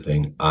conduct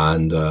everything,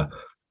 and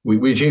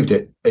we achieved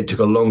it. It took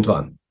a long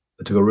time.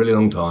 It took a really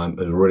long time.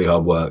 It was really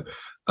hard work,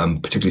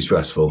 particularly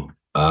stressful.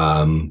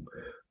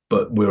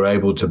 But we were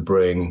able to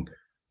bring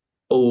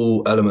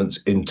all elements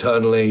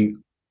internally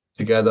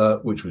together,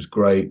 which was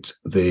great.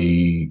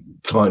 The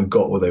client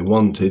got what they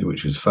wanted,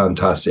 which was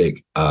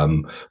fantastic.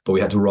 But we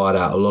had to ride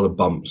out a lot of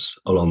bumps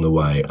along the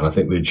way. And I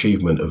think the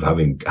achievement of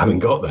having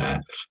got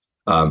there,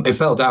 it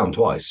fell down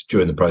twice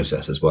during the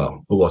process as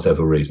well, for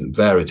whatever reason,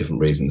 very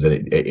different reasons.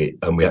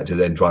 And we had to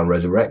then try and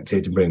resurrect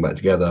it and bring it back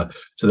together.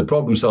 So the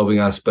problem-solving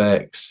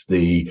aspects,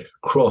 the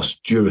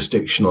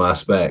cross-jurisdictional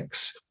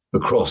aspects, the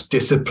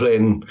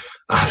cross-discipline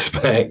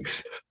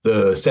aspects,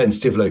 the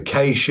sensitive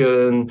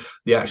location,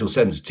 the actual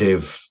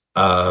sensitive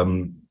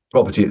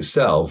property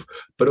itself,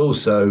 but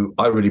also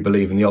I really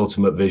believe in the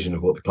ultimate vision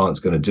of what the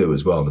client's going to do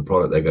as well, the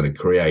product they're going to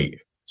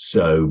create.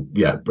 So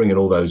yeah, bringing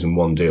all those in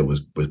one deal was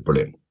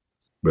brilliant.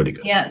 Really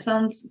good. Yeah, it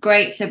sounds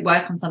great to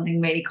work on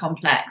something really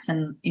complex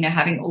and,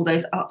 having all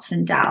those ups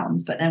and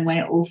downs, but then when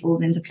it all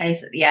falls into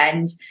place at the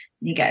end,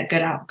 you get a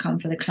good outcome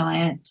for the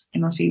client. It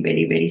must be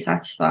really, really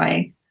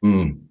satisfying.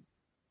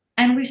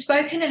 And we've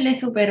spoken a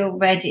little bit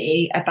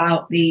already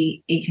about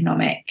the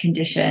economic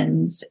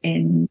conditions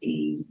in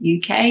the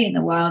UK, in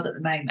the world at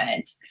the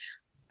moment.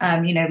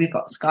 We've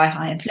got sky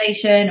high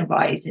inflation, a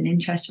rise in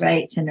interest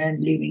rates, and a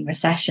looming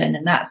recession,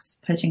 and that's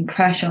putting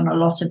pressure on a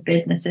lot of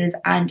businesses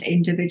and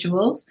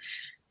individuals.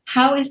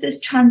 How is this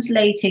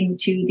translating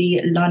to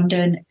the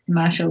London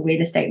commercial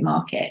real estate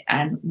market,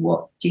 and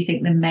what do you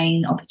think the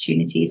main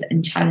opportunities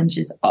and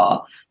challenges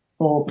are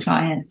for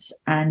clients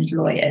and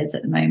lawyers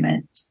at the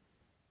moment?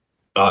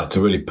 It's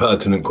a really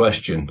pertinent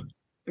question.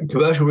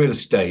 Commercial real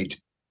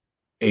estate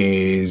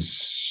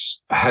is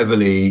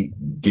heavily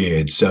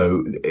geared,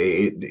 so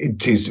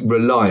it is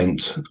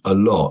reliant a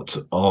lot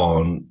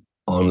on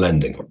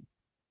lending,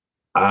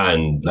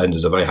 and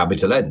lenders are very happy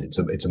to lend.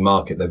 It's a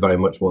market they very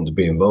much want to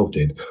be involved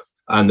in,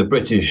 and the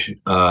British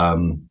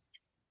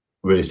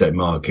real estate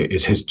market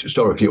has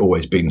historically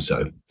always been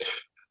so.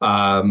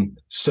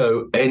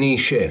 So any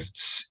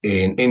shifts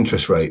in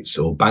interest rates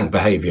or bank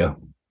behaviour,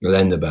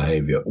 lender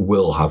behaviour,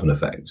 will have an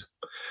effect,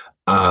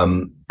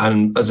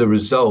 and as a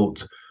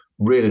result,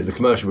 really, the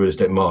commercial real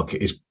estate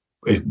market is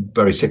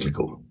very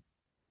cyclical.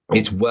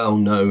 It's well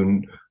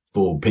known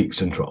for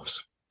peaks and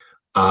troughs.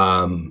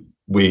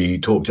 We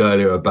talked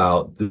earlier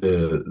about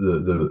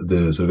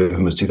the sort of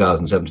infamous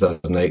 2007,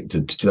 2008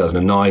 to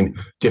 2009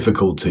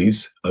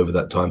 difficulties over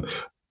that time,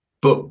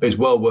 but it's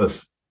well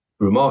worth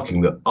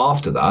remarking that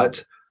after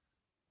that,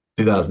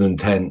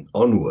 2010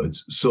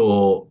 onwards,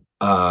 saw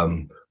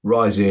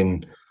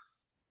rising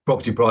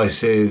property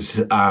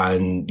prices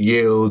and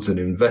yields and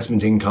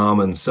investment income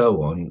and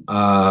so on,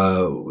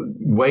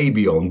 way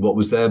beyond what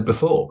was there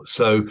before.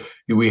 So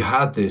we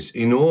had this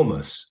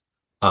enormous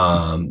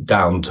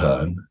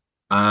downturn,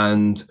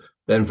 and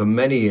then for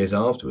many years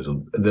afterwards,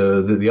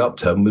 the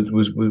upturn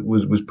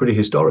was pretty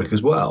historic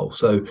as well.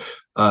 So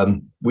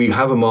we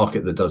have a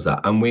market that does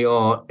that, and we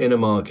are in a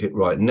market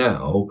right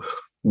now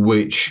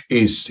which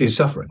is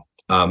suffering.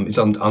 It's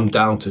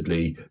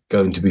undoubtedly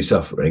going to be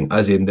suffering,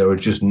 as in there are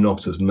just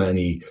not as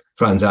many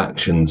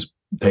transactions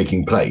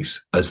taking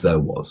place as there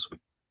was.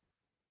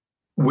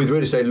 With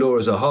real estate law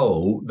as a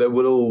whole, there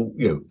will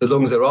as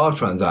long as there are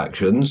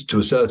transactions to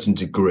a certain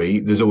degree,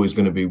 there's always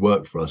going to be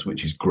work for us,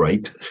 which is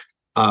great.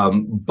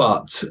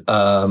 But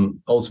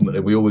ultimately,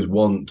 we always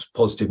want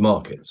positive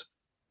markets,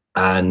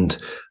 and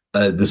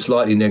the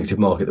slightly negative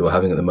market that we're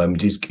having at the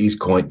moment is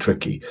quite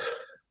tricky.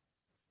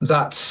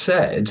 That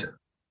said,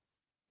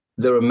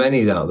 there are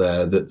many out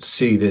there that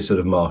see this sort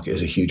of market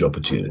as a huge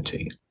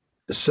opportunity.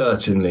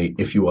 Certainly,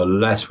 if you are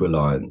less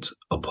reliant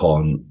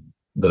upon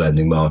the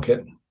lending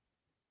market,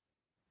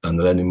 and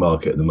the lending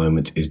market at the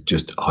moment is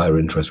just higher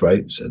interest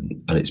rates,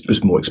 and it's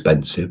just more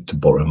expensive to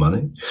borrow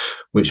money,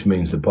 which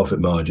means the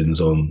profit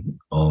margins on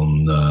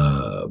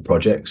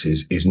projects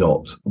is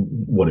not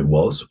what it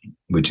was,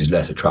 which is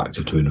less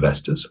attractive to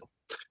investors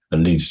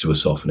and leads to a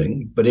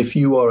softening. But if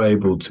you are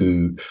able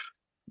to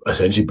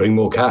essentially bring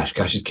more cash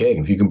is king.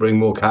 If you can bring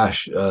more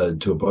cash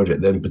to a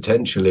project, then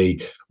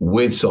potentially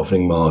with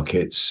softening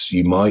markets,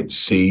 you might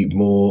see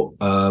more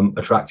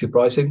attractive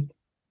pricing,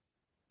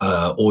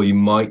 or you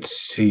might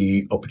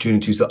see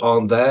opportunities that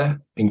aren't there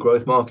in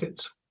growth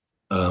markets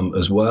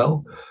as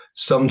well.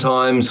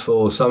 sometimes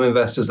for some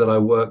investors that I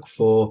work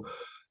for,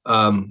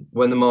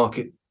 when the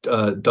market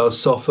does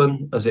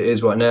soften, as it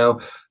is right now,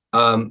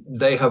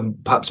 they have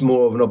perhaps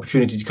more of an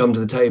opportunity to come to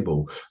the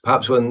table.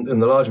 Perhaps when in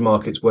the larger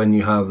markets, when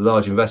you have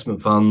large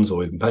investment funds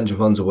or even pension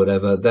funds or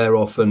whatever, they're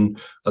often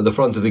at the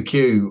front of the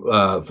queue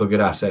for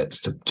good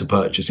assets to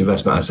purchase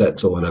investment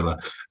assets or whatever.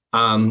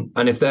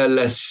 And if they're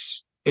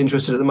less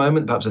interested at the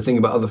moment, perhaps they're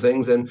thinking about other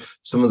things, then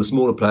some of the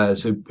smaller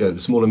players, the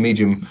small and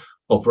medium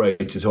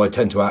operators who I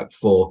tend to act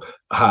for,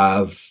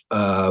 have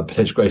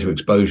potential greater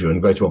exposure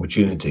and greater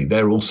opportunity.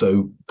 They're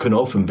also can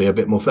often be a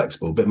bit more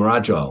flexible, a bit more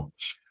agile.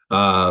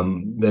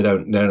 They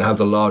don't have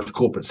the large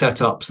corporate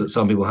setups that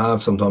some people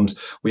have. Sometimes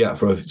we act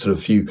for a sort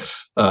of few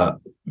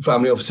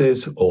family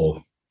offices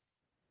or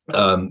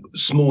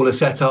smaller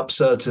setups,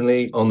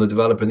 certainly on the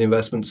developer and the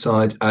investment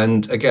side.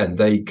 And again,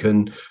 they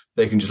can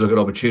just look at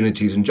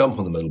opportunities and jump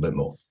on them a little bit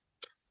more.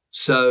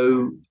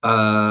 So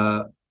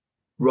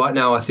right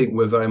now, I think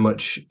we're very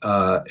much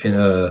in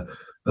a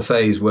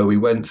phase where we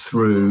went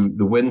through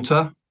the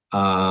winter,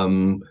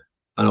 and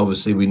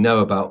obviously we know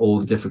about all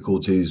the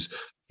difficulties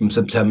from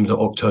September to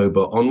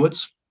October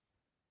onwards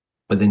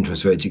with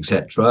interest rates,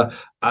 etc.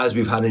 As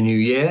we've had a new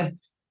year,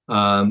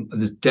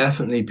 there's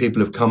definitely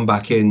people have come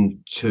back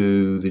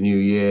into the new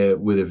year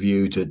with a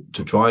view to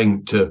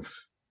trying to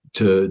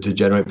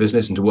generate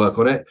business and to work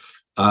on it.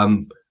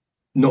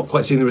 Not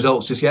quite seeing the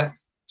results just yet,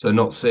 so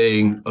not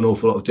seeing an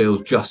awful lot of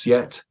deals just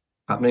yet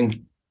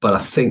happening, but I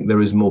think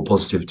there is more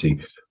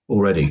positivity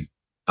already.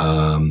 So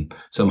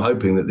I'm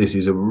hoping that this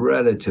is a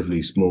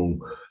relatively small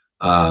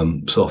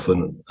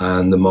soften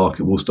and the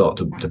market will start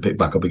to pick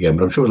back up again,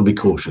 but I'm sure it'll be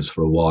cautious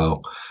for a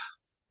while.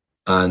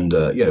 And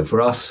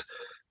for us,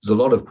 there's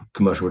a lot of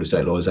commercial real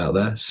estate lawyers out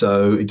there,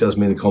 so it does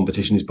mean the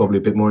competition is probably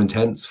a bit more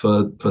intense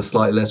for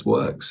slightly less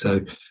work.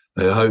 So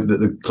I hope that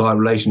the client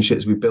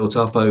relationships we've built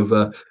up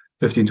over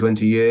 15,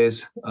 20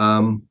 years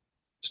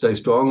stay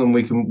strong, and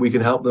we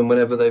can help them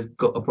whenever they've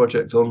got a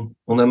project on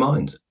their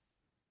minds.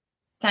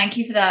 Thank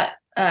you for that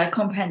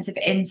comprehensive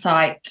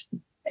insight.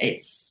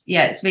 It's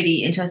really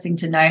interesting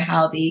to know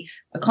how the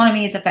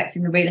economy is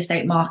affecting the real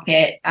estate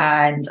market,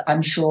 and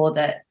I'm sure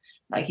that,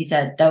 like you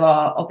said, there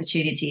are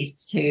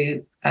opportunities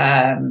to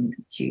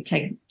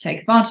take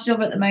advantage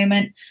of at the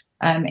moment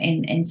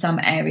in some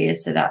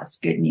areas. So that's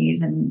good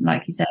news. And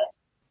like you said,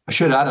 I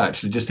should add,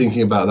 actually, just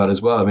thinking about that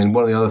as well. I mean,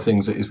 one of the other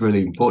things that is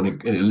really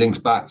important, it links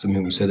back to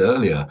something we said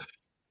earlier.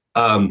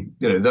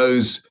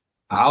 Those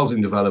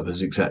housing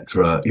developers,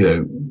 etc.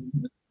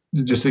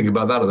 Just think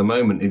about that at the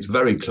moment. It's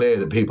very clear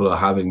that people are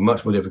having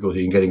much more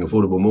difficulty in getting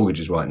affordable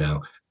mortgages right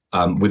now.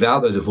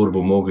 Without those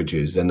affordable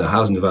mortgages, then the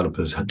housing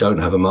developers don't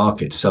have a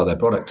market to sell their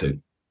product to.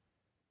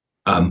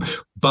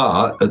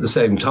 But at the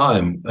same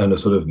time, on a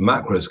sort of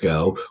macro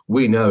scale,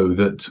 we know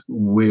that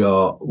we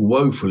are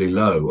woefully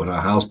low on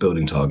our house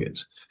building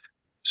targets.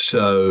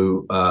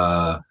 So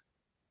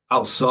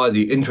outside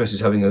the interest is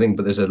having a thing,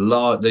 but there's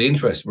the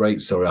interest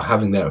rates are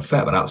having their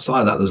effect. But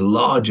outside that, there's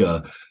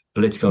larger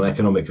political and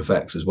economic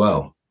effects as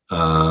well.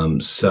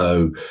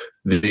 So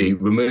the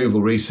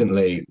removal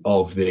recently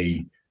of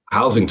the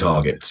housing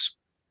targets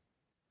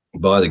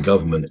by the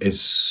government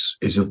is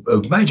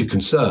a major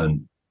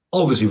concern,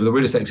 obviously for the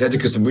real estate sector,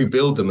 because to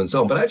rebuild them and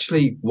so on, but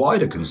actually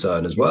wider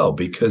concern as well,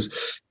 because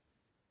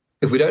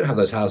if we don't have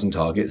those housing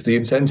targets, the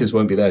incentives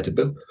won't be there to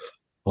build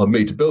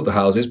the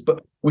houses,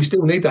 but we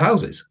still need the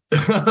houses.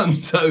 We're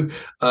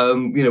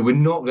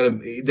not going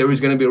to. There is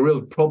going to be a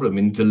real problem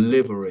in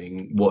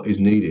delivering what is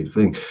needed.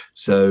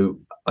 So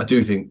I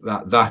do think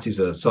that is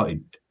a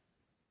slightly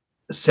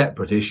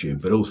separate issue,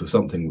 but also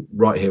something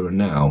right here and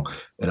now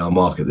in our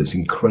market that's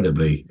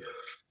incredibly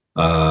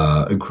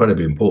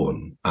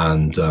important.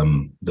 And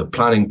the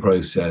planning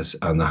process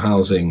and the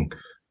housing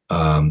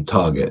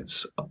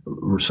targets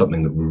are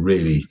something that we're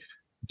really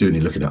do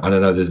need looking at. And I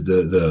know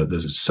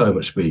there's so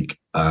much speak,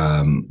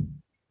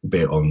 be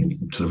it on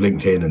sort of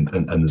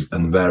LinkedIn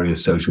and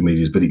various social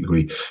medias, but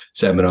equally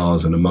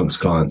seminars and amongst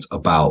clients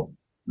about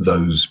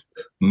those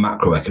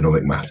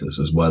macroeconomic matters,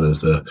 as well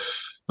as the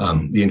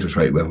interest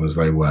rate everyone's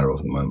very aware of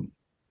at the moment,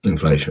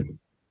 inflation.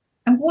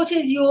 And what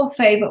is your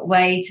favourite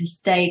way to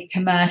stay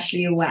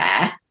commercially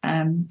aware?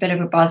 Bit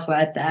of a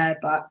buzzword there,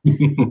 but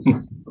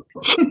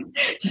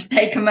to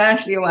stay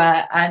commercially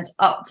aware and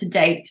up to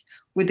date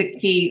with the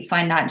key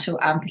financial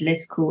and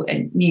political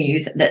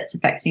news that's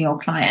affecting your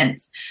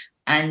clients.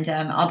 And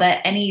are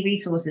there any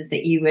resources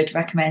that you would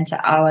recommend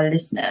to our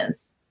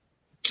listeners?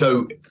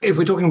 So if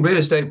we're talking real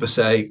estate per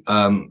se,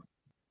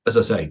 as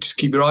I say, just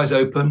keep your eyes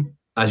open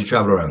as you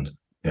travel around.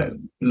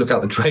 Look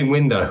out the train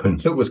window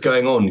and look what's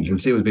going on. You can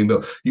see what's being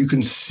built. You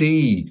can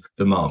see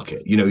the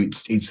market.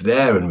 It's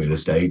there in real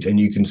estate, and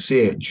you can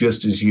see it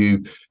just as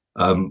you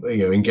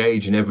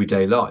engage in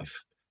everyday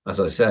life. As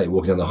I say,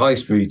 walking down the high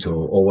street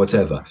or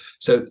whatever.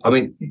 So, I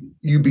mean,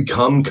 you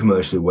become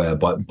commercially aware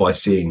by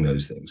seeing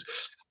those things.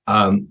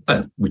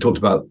 We talked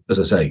about, as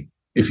I say,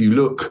 if you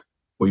look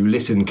or you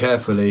listen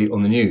carefully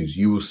on the news,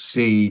 you will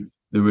see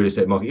the real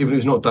estate market, even if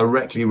it's not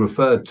directly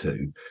referred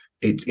to.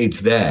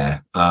 It's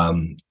there.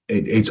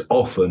 It's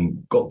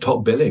often got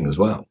top billing as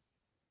well.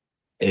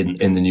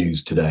 in the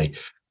news today.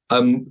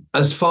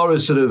 As far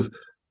as sort of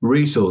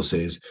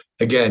resources,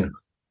 again,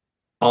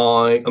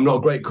 I'm not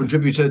a great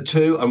contributor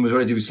to, and was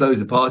relatively slow to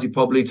the party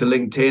probably to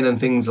LinkedIn and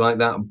things like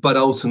that. But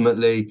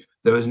ultimately,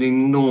 there is an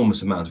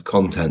enormous amount of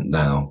content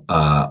now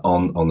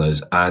on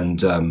those,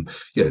 and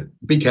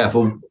be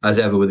careful as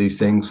ever with these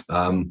things.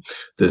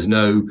 There's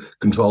no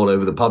control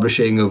over the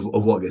publishing of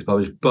what gets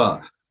published,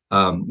 but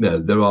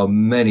there are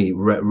many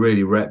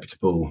really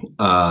reputable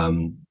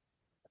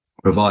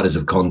providers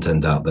of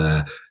content out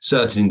there.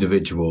 Certain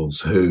individuals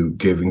who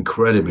give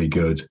incredibly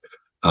good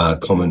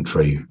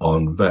commentary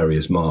on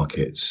various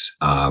markets,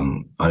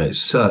 and it's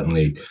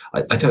certainly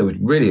I tell you, it's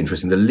really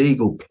interesting. The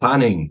legal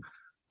planning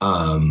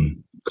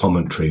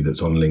commentary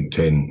that's on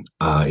LinkedIn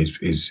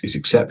is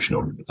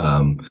exceptional.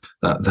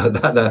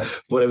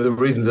 That whatever the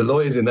reasons, the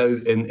lawyers in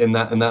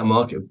that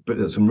market, but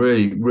there's some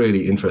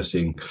really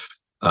interesting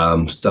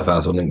stuff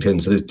out on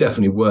LinkedIn. So it's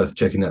definitely worth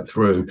checking that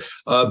through.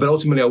 But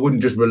ultimately, I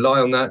wouldn't just rely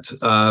on that.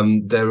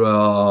 There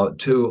are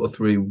 2 or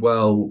 3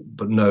 well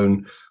but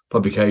known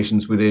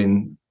publications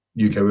within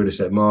UK real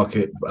estate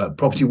market.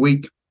 Property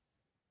Week,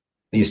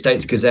 the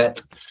Estates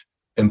Gazette,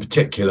 in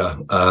particular,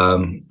 are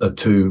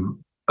 2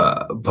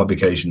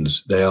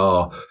 publications. They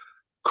are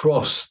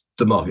across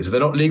the market, so they're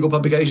not legal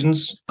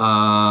publications.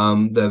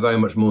 They're very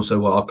much more so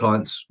what our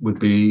clients would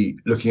be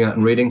looking at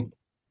and reading.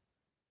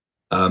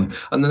 And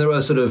then there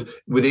are sort of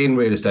within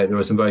real estate, there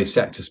are some very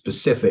sector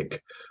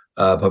specific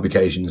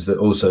publications that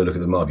also look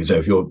at the market. So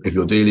if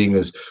you're dealing,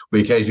 as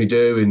we occasionally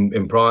do,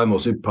 in prime or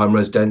super prime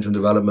residential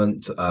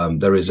development,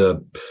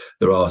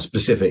 there are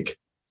specific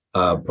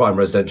prime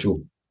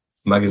residential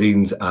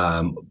magazines,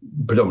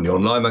 predominantly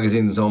online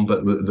magazines and so on,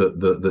 but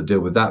that deal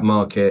with that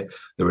market.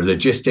 There are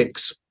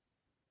logistics,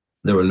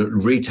 there are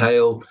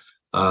retail,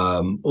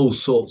 all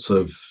sorts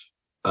of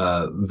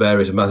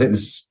various. I think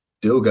there's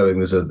still going.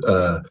 There's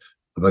a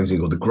magazine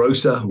called The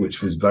Grocer,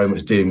 which was very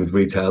much dealing with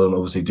retail and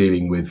obviously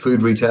dealing with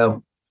food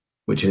retail,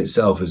 which in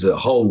itself is a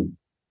whole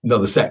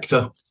another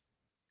sector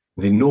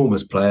with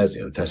enormous players,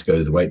 the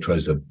Tesco's, the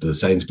Waitrose, the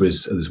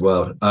Sainsbury's of this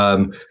world.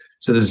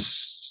 So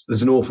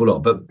there's an awful lot.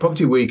 But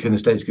Property Week and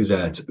Estates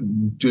Gazette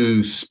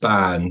do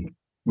span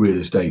real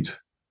estate,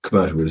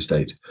 commercial real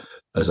estate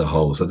as a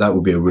whole. So that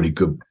would be a really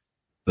good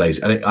place.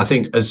 And I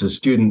think as a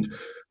student,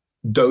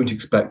 don't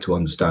expect to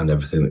understand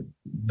everything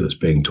that's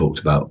being talked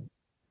about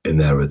in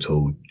there at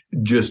all.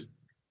 Just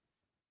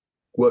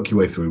work your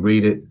way through,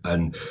 read it,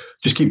 and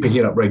just keep picking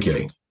it up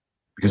regularly.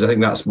 Because I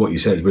think that's what you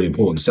said is really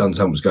important, to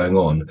understand what's going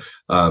on.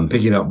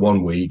 Picking up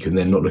one week and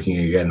then not looking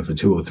again for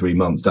 2 or 3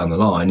 months down the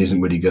line isn't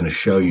really going to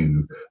show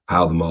you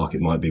how the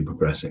market might be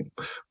progressing.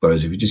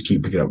 Whereas if you just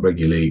keep picking up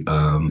regularly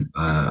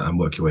and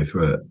work your way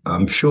through it,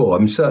 I'm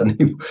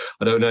certainly,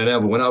 I don't know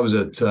now, but when I was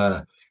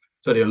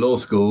studying at law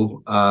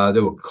school,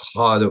 there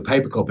were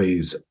paper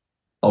copies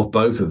of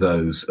both of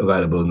those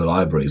available in the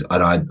libraries.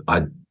 And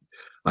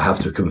I have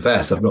to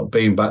confess, I've not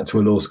been back to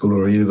a law school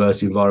or a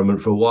university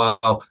environment for a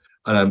while.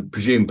 And I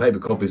presume paper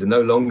copies are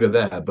no longer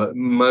there, but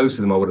most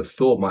of them I would have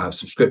thought might have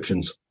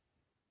subscriptions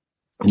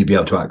and you'd be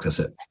able to access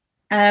it.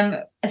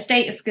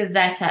 Estates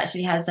Gazette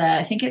actually has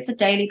I think it's a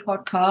daily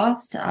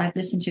podcast. I've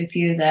listened to a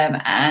few of them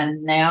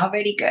and they are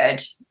really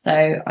good.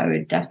 So I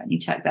would definitely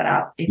check that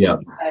out if you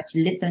prefer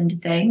to listen to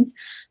things.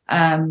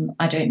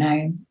 I don't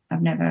know.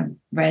 I've never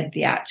read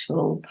the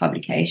actual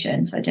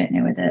publication, so I don't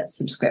know whether it's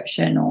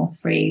subscription or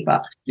free.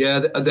 But yeah,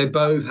 they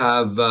both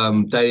have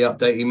daily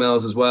update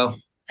emails as well.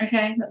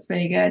 Okay, that's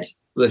really good.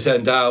 They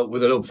send out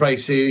with a little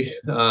précis.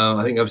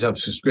 I think I have to have a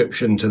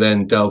subscription to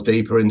then delve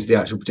deeper into the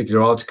actual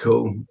particular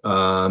article.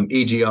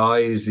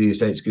 EGI is the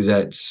Estates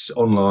Gazette's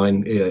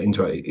online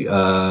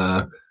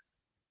to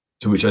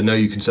which I know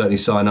you can certainly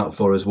sign up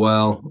for as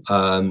well.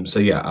 So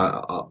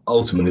yeah,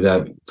 ultimately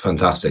they're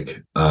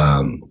fantastic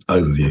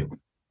overview.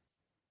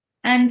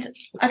 And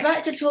I'd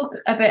like to talk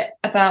a bit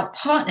about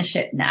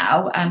partnership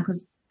now,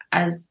 because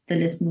as the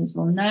listeners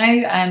will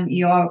know,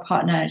 you are a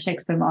partner at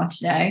Shakespeare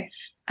Martineau.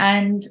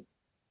 And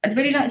I'd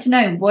really like to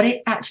know what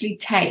it actually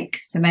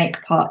takes to make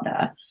a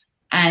partner,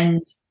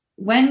 and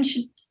when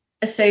should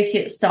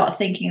associates start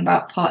thinking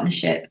about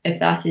partnership if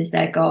that is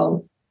their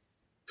goal?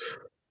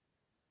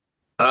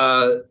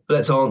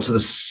 Let's answer the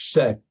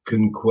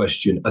second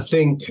question. I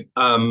think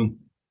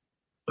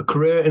a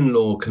career in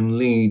law can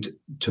lead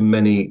to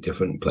many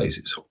different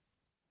places.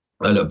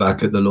 I look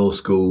back at the law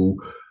school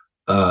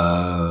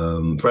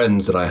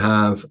friends that I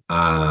have,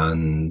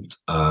 and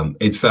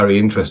it's very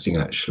interesting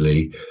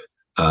actually.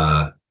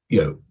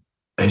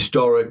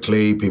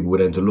 Historically, people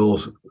would enter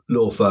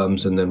law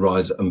firms and then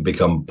rise and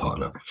become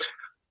partner.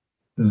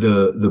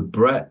 The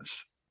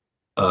breadth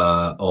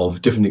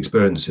of different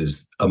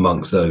experiences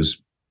amongst those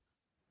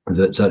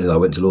that certainly I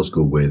went to law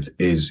school with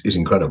is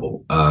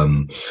incredible.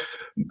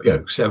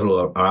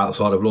 Several are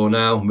outside of law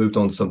now, moved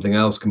on to something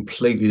else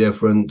completely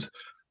different.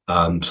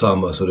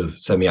 Some are sort of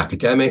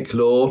semi-academic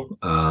law.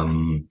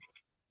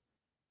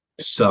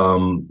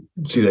 Some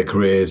see their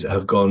careers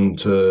have gone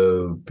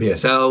to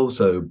PSL,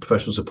 so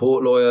professional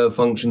support lawyer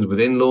functions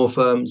within law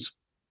firms.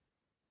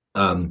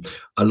 A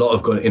lot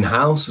have gone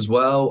in-house as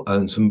well,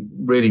 and some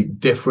really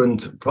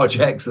different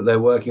projects that they're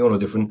working on, or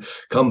different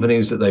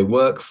companies that they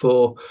work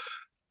for.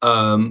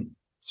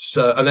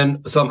 And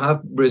then some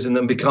have risen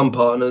and become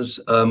partners.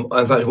 In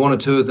fact, one or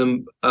two of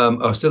them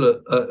are still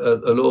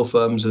at law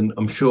firms, and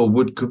I'm sure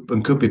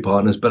could be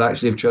partners, but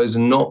actually have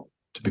chosen not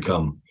to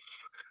become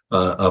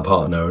a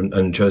partner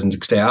and chosen to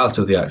stay out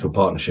of the actual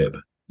partnership.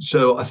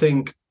 So I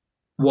think,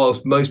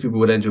 whilst most people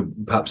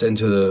would perhaps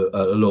enter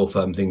a law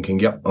firm thinking,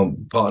 "Yep,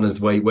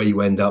 partners where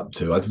you end up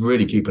to," I'd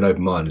really keep an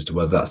open mind as to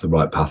whether that's the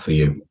right path for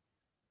you.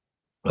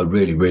 I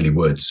really, really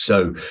would.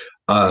 So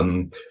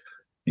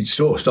you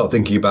sort of start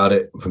thinking about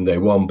it from day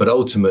one, but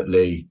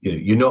ultimately,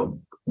 you're not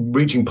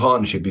reaching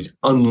partnership is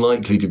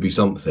unlikely to be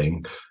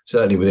something,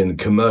 certainly within the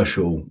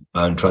commercial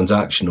and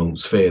transactional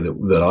sphere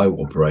that I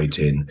operate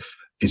in,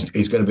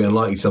 is going to be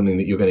unlikely something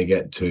that you're going to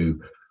get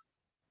to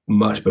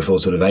much before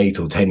sort of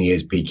 8 or 10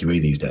 years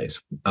PQE these days.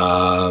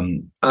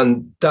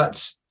 And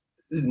that's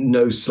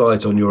no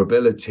slight on your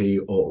ability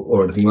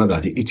or anything like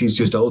that. It is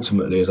just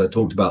ultimately, as I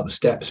talked about the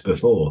steps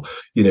before,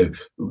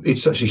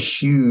 it's such a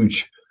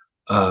huge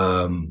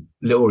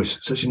law is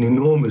such an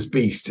enormous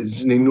beast.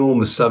 It's an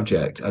enormous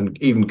subject, and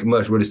even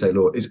commercial real estate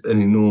law is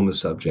an enormous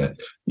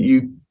subject.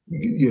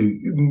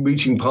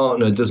 Reaching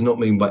partner does not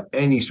mean by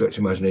any stretch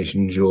of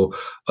imagination you're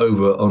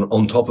over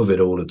on top of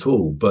it all at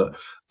all. But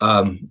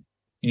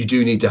you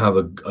do need to have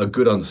a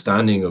good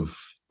understanding of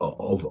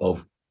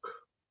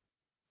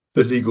the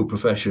legal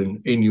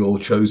profession in your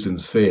chosen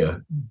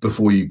sphere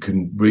before you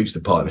can reach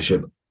the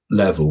partnership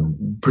level,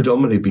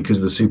 predominantly because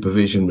of the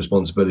supervision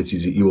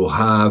responsibilities that you will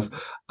have,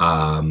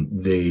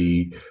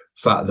 the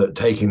fact that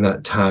taking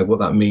that tag, what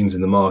that means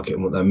in the market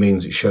and what that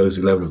means, it shows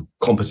a level of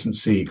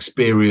competency,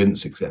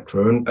 experience,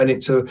 etc. And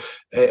it's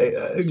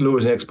law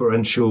is an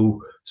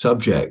experiential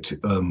subject.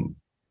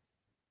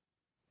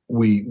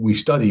 We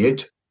study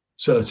it,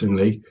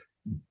 certainly,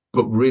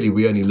 but really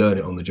we only learn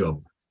it on the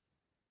job.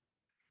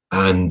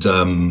 And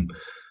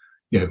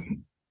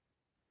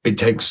it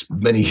takes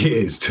many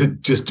years to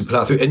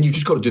plow through, and you've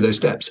just got to do those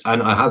steps.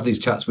 And I have these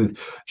chats with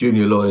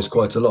junior lawyers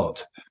quite a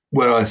lot,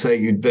 where I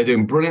say they're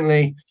doing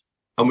brilliantly,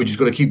 and we just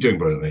got to keep doing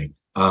brilliantly.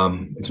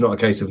 It's not a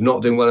case of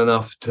not doing well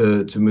enough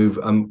to move.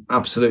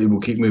 Absolutely,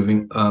 we'll keep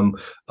moving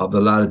up the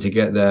ladder to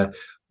get there.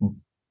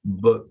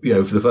 But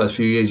for the first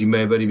few years, you may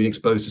have only been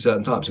exposed to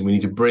certain types, and we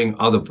need to bring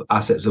other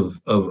assets of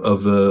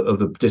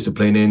the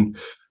discipline in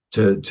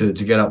to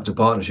get up to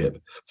partnership.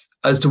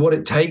 As to what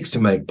it takes to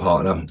make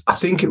partner, I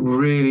think it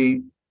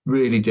really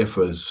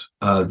differs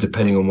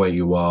depending on where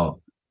you are,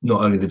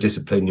 not only the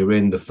discipline you're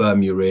in, the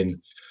firm you're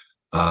in.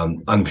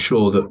 I'm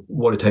sure that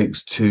what it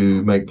takes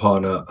to make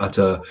partner at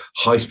a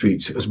high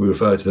street, as we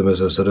refer to them, as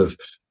a sort of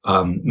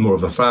more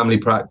of a family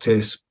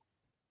practice,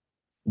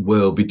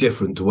 will be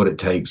different to what it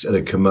takes at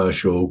a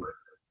commercial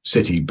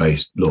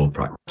city-based law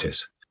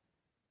practice.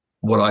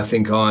 What I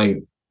think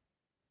in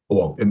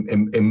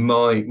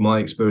my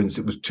experience,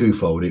 it was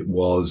twofold. It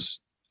was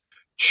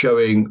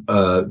showing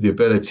the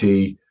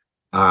ability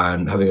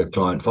and having a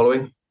client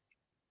following.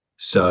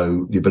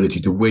 So the ability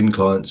to win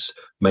clients,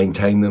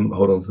 maintain them,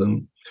 hold on to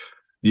them.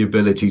 The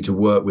ability to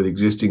work with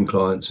existing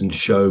clients and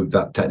show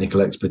that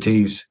technical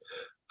expertise,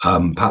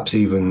 perhaps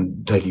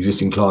even take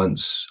existing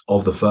clients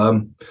of the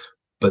firm,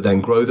 but then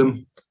grow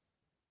them.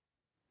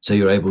 So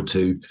you're able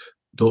to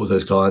talk to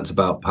those clients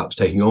about perhaps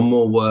taking on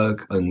more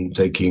work and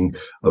taking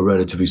a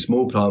relatively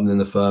small client within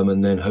the firm,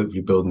 and then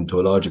hopefully build them to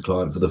a larger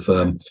client for the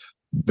firm,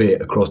 be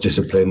it across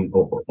discipline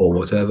or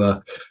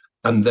whatever.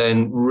 And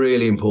then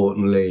really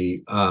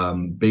importantly,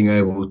 being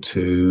able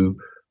to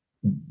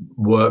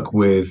work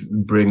with,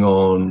 bring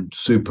on,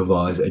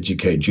 supervise,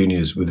 educate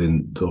juniors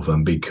within the law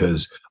firm,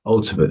 because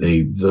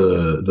ultimately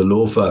the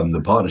law firm,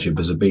 the partnership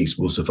as a beast,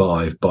 will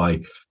survive by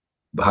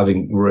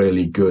having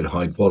really good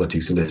high quality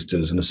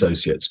solicitors and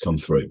associates come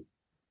through.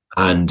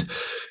 And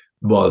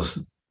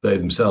whilst they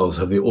themselves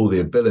have all the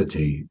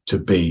ability to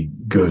be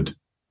good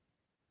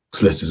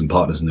solicitors and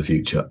partners in the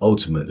future,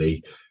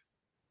 ultimately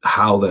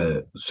how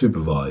they're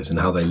supervised and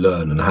how they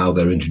learn and how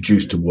they're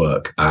introduced to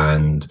work,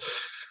 and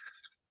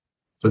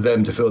for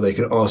them to feel they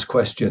can ask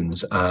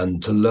questions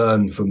and to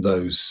learn from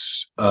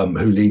those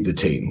who lead the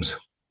teams,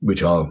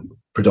 which are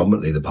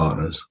predominantly the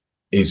partners,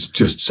 is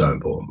just so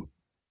important.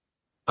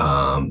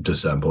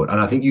 Just so important.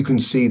 And I think you can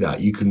see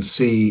that. You can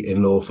see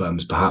in law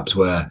firms perhaps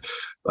where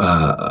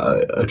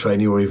a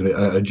trainee or even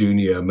a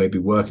junior may be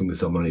working with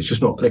someone, it's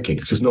just not clicking,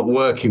 it's just not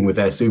working with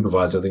their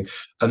supervisor, I think.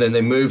 And then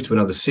they move to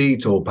another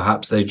seat, or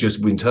perhaps they just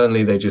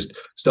internally they just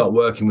start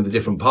working with a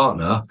different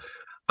partner,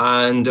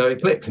 and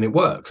it clicks and it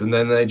works, and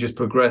then they just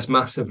progress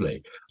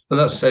massively. And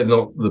that's to say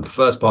not the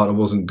first partner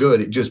wasn't good,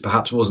 it just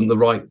perhaps wasn't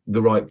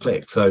the right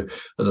click. So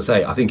as I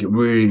say, I think it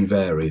really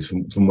varies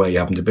from where you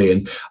happen to be.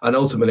 And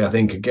ultimately, I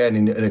think, again,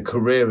 in a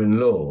career in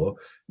law,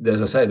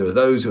 as I say, there are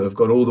those who have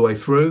gone all the way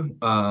through.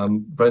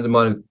 Friends of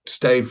mine have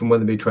stayed from when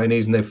they be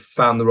trainees and they've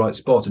found the right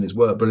spot and it's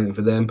worked brilliantly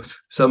for them.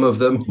 Some of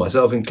them,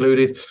 myself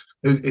included,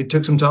 it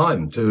took some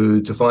time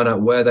to find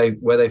out where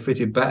they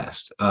fitted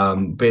best,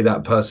 be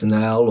that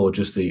personnel or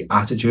just the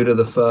attitude of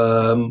the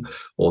firm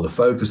or the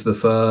focus of the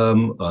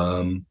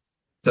firm.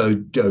 So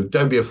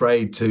don't be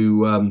afraid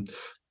to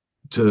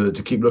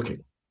keep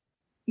looking.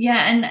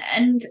 Yeah,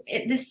 and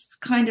this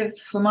kind of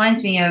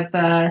reminds me of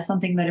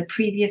something that a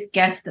previous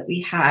guest that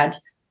we had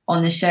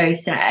on the show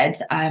said,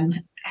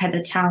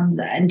 Heather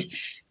Townsend.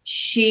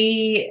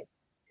 She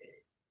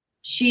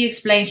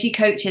explained, she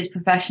coaches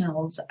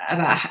professionals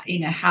about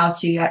how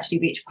to actually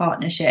reach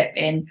partnership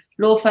in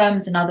law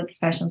firms and other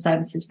professional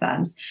services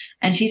firms.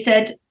 And she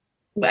said,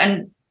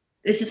 and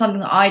this is something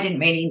that I didn't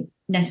really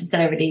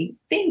necessarily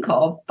think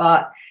of,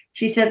 but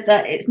she said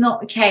that it's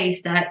not the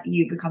case that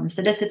you become a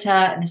solicitor,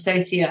 an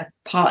associate,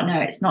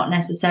 partner. It's not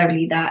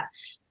necessarily that.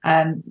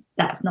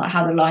 That's not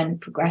how the line of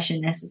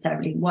progression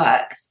necessarily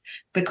works,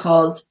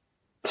 because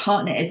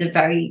partner is a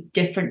very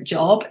different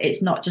job.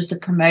 It's not just a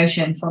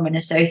promotion from an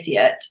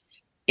associate.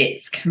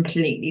 It's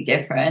completely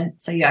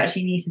different. So you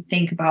actually need to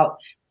think about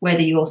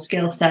whether your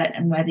skill set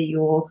and whether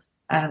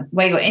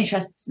where your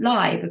interests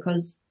lie,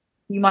 because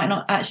you might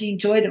not actually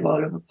enjoy the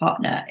role of a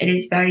partner. It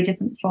is very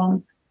different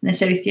from an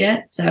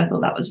associate. So I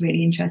thought that was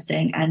really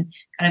interesting and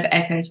kind of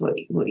echoes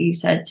what you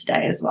said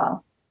today as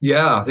well.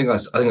 Yeah, I think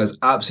that's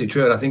absolutely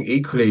true. And I think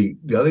equally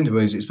the other thing to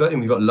me is, especially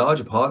when you've got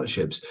larger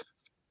partnerships,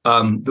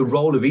 the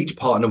role of each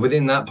partner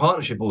within that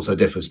partnership also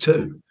differs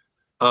too.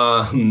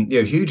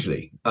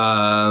 Hugely.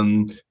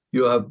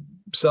 You have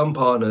some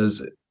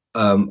partners,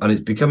 and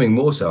it's becoming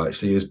more so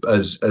actually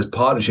as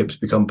partnerships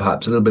become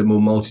perhaps a little bit more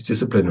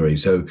multidisciplinary.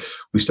 So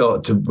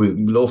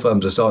law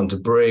firms are starting to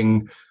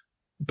bring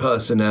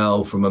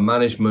personnel from a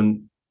management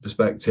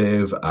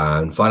perspective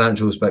and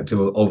financial perspective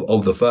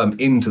of the firm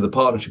into the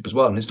partnership as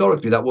well. And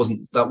historically, that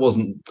wasn't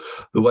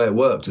the way it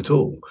worked at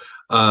all.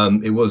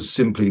 It was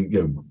simply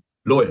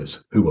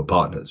lawyers who were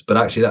partners, but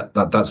actually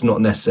that's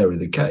not necessarily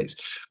the case.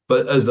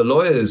 But as the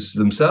lawyers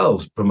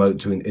themselves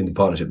promote into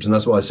partnerships, and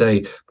that's why I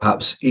say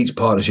perhaps each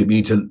partnership you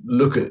need to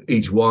look at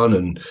each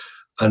one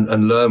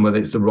and learn whether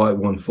it's the right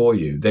one for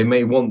you. They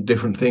may want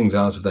different things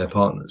out of their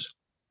partners,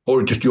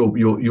 or just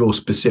your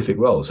specific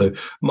role. So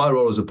my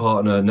role as a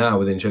partner now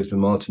within Shakespeare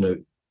Martineau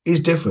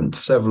is different to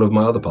several of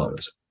my other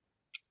partners,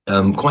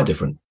 quite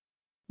different.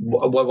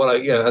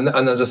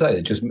 And as I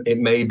say, it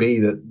may be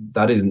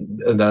that isn't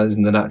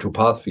the natural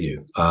path for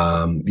you.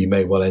 You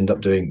may well end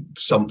up doing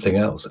something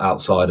else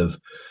outside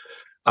of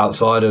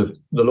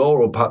the law,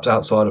 or perhaps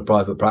outside of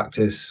private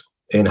practice,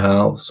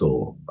 in-house.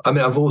 Or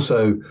I've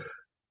also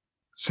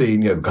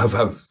seen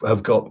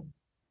have got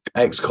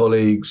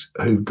ex-colleagues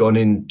who've gone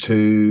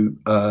into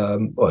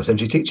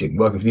essentially teaching,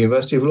 working for the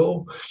University of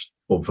Law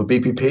or for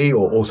BPP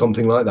or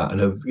something like that, and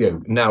have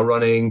now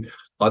running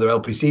either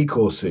LPC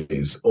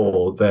courses,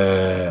 or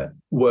they're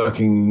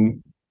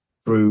working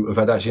through. In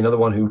fact, actually, another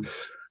one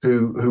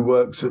who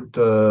works at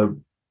the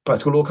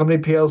Practical Law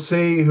Company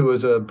PLC, who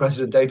is a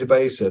precedent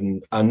database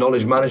and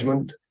knowledge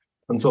management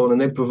and so on, and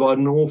they provide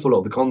an awful lot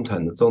of the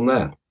content that's on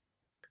there.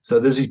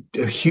 So there's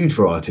a huge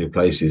variety of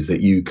places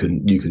that you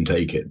can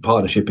take it.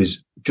 Partnership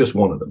is just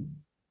one of them.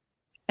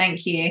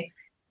 Thank you.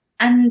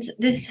 And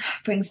this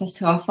brings us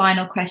to our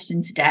final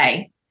question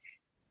today.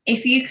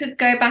 If you could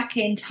go back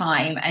in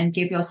time and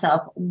give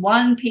yourself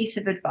one piece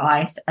of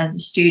advice as a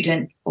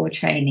student or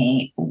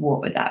trainee,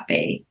 what would that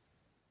be?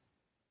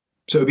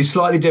 So it'd be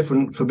slightly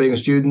different for being a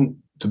student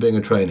to being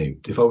a trainee.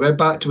 If I go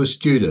back to a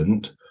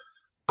student,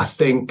 I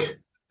think,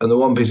 and the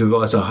one piece of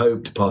advice I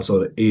hope to pass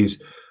on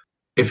is,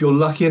 if you're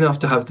lucky enough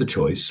to have the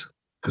choice,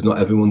 because not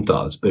everyone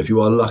does, but if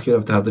you are lucky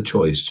enough to have the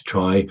choice to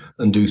try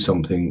and do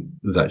something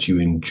that you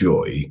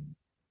enjoy,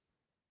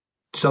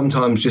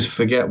 sometimes just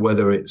forget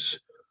whether it's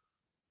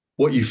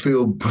what you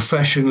feel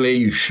professionally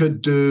you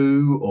should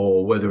do,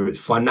 or whether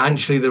it's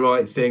financially the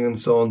right thing and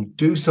so on.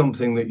 Do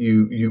something that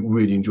you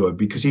really enjoy,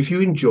 because if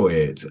you enjoy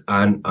it,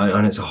 and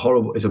it's a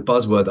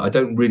buzzword that I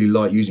don't really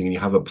like using, and you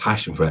have a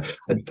passion for it.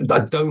 I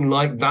don't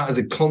like that as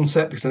a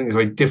concept, because I think it's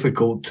very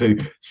difficult to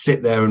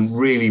sit there and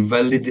really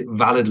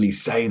validly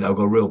say that I've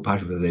got a real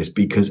passion for this,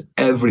 because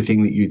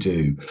everything that you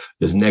do,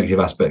 there's negative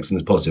aspects and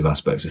there's positive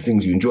aspects. There's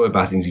things you enjoy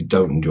about it, things you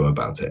don't enjoy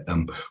about it.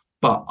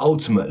 But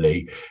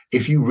ultimately,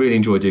 if you really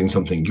enjoy doing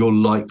something, you're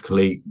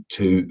likely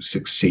to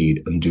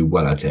succeed and do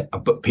well at it.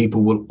 But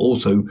people will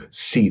also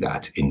see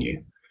that in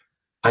you,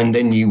 and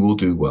then you will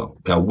do well.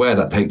 Now, where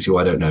that takes you,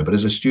 I don't know. But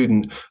as a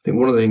student, I think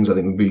one of the things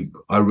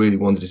I really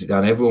wanted to sit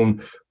down.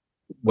 Everyone,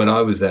 when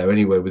I was there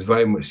anyway, was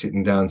very much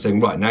sitting down saying,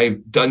 right, now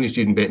you've done your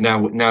student bit. Now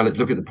let's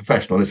look at the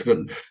professional. Let's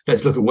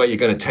look at where you're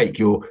going to take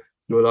your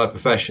life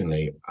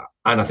professionally.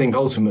 And I think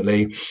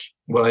ultimately,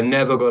 what I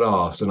never got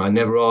asked, and I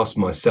never asked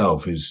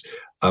myself, is,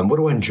 what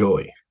do I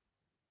enjoy?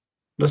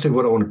 Not say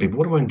what I want to be, but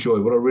what do I enjoy?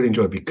 What I really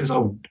enjoy, because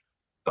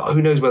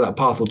who knows where that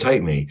path will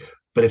take me.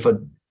 But if I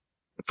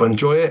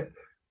enjoy it,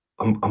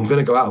 I'm going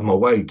to go out of my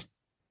way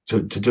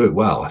to do it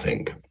well, I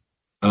think.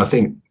 And I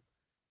think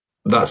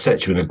that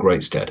sets you in a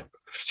great stead.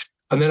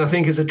 And then I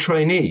think as a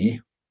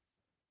trainee,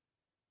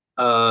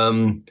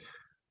 I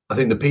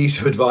think the piece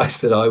of advice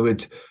that I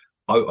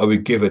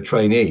would give a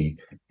trainee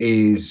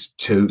is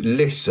to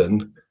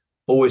listen,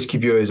 always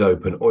keep your ears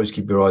open, always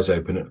keep your eyes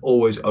open, and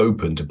always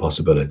open to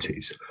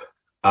possibilities.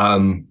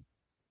 I'll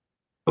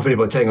finish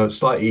by telling a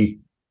slightly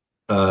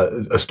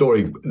a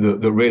story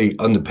that really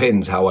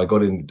underpins how I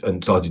got in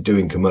and started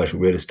doing commercial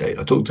real estate.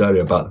 I talked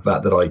earlier about the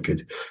fact that I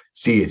could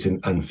see it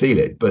and feel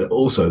it, but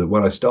also that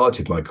when I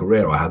started my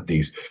career, I had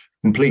these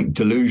complete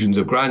delusions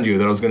of grandeur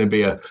that I was going to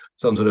be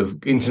some sort of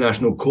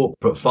international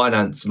corporate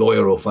finance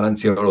lawyer or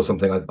financier or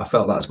something. I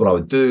felt that's what I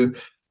would do.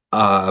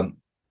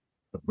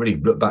 Really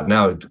look back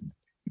now, it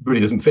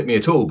really doesn't fit me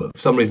at all, but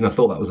for some reason I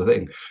thought that was the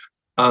thing.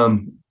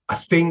 I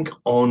think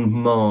on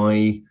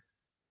my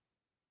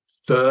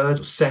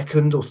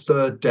second or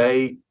third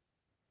day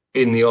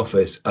in the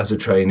office as a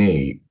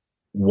trainee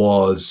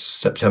was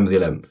September the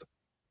 11th.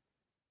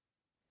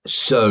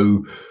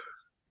 So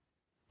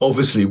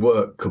obviously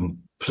work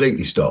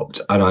completely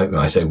stopped. And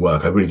I say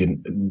work, I really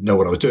didn't know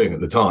what I was doing at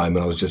the time.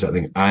 And I was just, I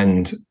think,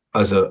 and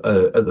as at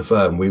the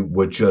firm, we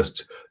were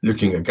just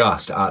looking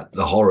aghast at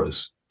the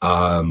horrors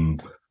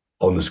on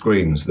the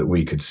screens that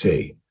we could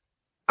see.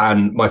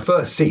 And my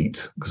first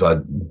seat, because I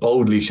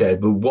boldly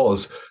shared,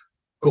 was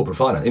corporate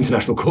finance,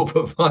 international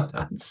corporate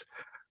finance.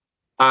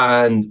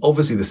 And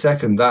obviously the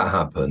second that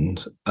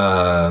happened,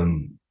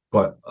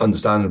 quite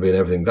understandably and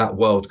everything, that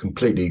world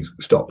completely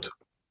stopped.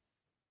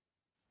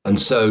 And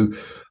so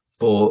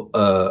for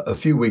a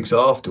few weeks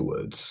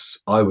afterwards,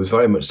 I was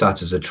very much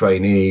sat as a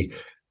trainee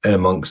and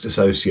amongst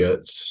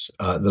associates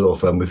at the law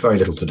firm with very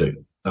little to do.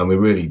 And we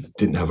really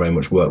didn't have very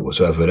much work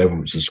whatsoever. And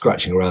everyone was just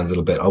scratching around a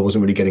little bit. I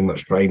wasn't really getting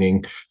much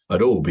training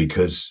at all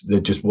because there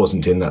just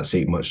wasn't in that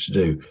seat much to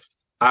do.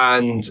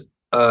 And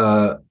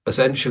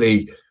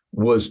essentially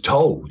was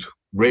told,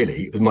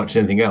 really, as much as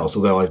anything else,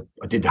 although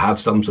I did have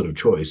some sort of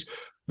choice,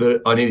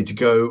 that I needed to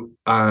go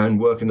and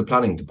work in the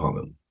planning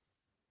department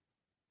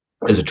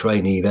as a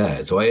trainee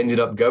there. So I ended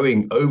up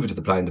going over to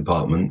the planning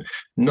department,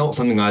 not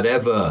something I'd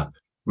ever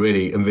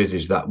really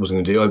envisaged that was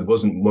going to do. I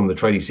wasn't one of the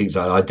trainee seats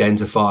I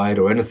identified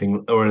or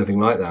anything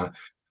like that.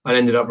 I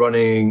ended up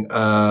running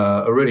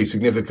a really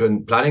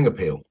significant planning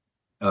appeal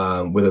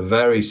with a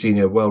very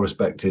senior,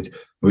 well-respected,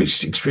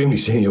 extremely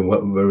senior,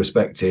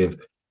 well-respected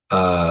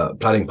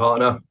planning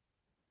partner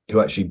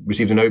who actually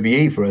received an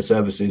OBE for her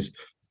services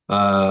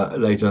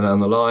later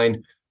down the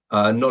line.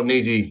 Not an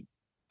easy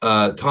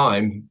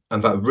time,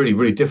 in fact, really,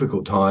 really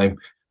difficult time,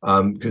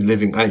 because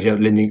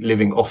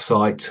living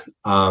off-site,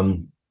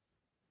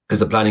 as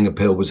the planning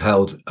appeal was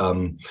held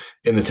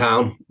in the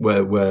town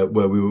where we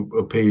were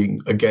appealing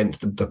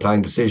against the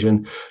planning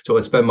decision. So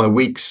I'd spend my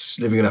weeks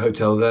living in a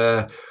hotel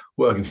there,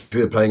 working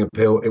through the planning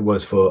appeal. It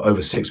was for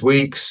over 6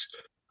 weeks,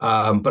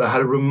 but I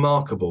had a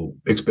remarkable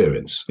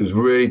experience. It was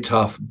really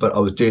tough, but I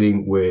was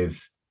dealing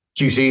with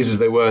QCs as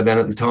they were then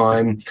at the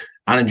time,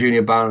 and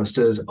junior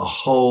barristers, a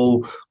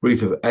whole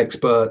wreath of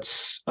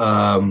experts,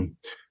 because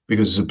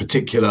it's a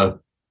particular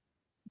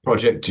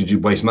project to do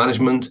waste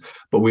management,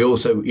 but we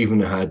also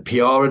even had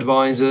PR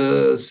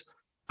advisors.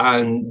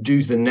 And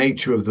due to the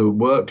nature of the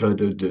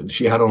workload that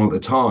she had on at the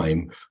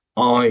time,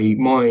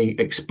 my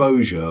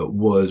exposure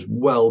was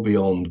well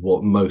beyond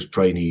what most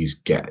trainees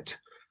get.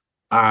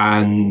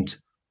 And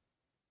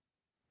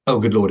oh,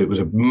 good Lord, it was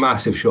a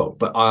massive shock.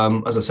 But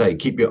as I say,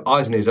 keep your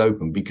eyes and ears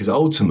open, because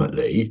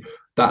ultimately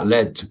that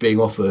led to being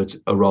offered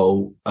a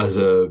role as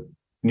a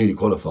newly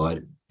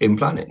qualified in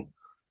planning.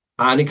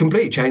 And it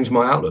completely changed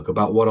my outlook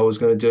about what I was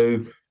going to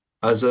do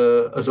as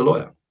a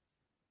lawyer.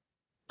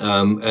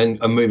 And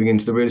moving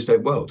into the real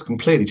estate world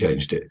completely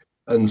changed it.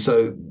 And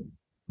so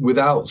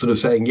without sort of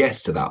saying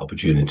yes to that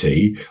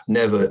opportunity,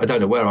 I don't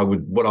know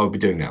what I would be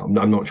doing now.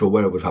 I'm not sure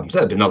where it would happen. So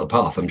there'd be another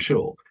path, I'm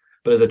sure.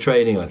 But as a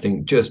training, I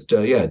think just,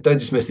 don't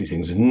dismiss these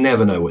things. You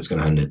never know what's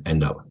going to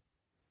end up.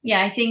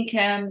 Yeah, I think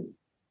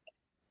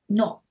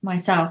not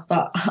myself,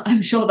 but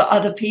I'm sure that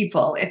other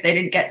people, if they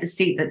didn't get the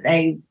seat that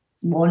they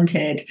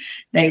wanted,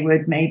 they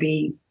would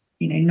maybe,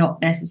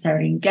 not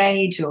necessarily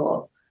engage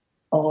or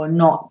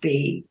not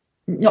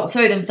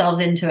throw themselves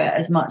into it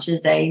as much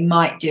as they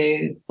might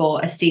do for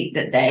a seat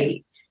that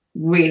they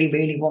really,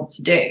 really want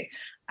to do.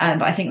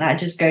 But I think that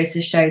just goes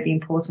to show the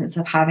importance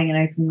of having an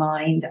open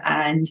mind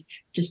and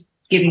just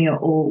giving it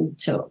all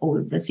to all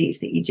of the seats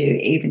that you do,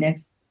 even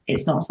if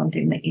it's not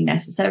something that you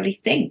necessarily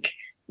think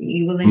that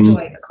you will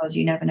enjoy, because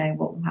you never know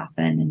what will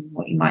happen and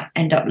what you might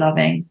end up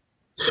loving.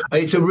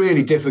 It's a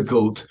really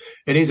difficult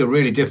thing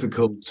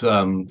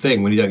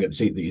when you don't get the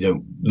seat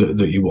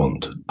that you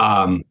want.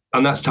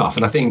 And that's tough.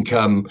 And I think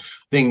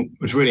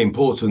it's really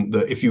important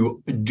that if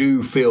you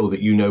do feel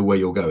that you know where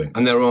you're going,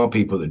 and there are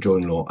people that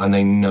join law and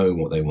they know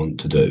what they want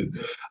to do,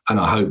 and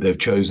I hope they've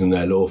chosen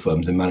their law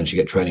firms and managed to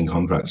get training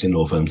contracts in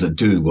law firms that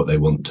do what they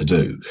want to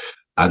do.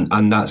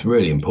 And that's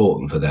really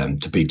important for them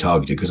to be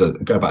targeted, because I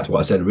go back to what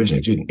I said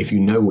originally, if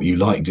you know what you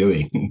like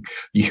doing,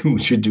 you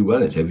should do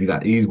well at it. If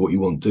that is what you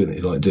want to do, that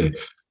you like to do.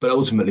 But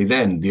ultimately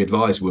then the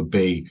advice would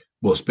be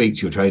speak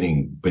to your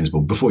training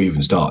principal before you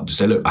even start. Just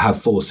say, look, I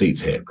have 4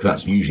 seats here, because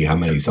that's usually how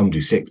many. Some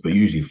do 6, but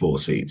usually 4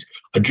 seats.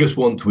 I just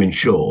want to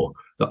ensure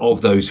that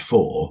of those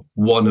 4,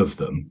 one of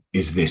them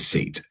is this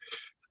seat.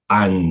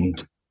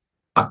 And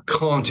I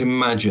can't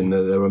imagine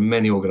that there are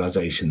many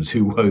organizations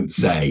who won't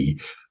say,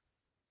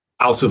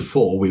 out of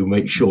 4, we'll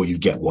make sure you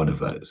get one of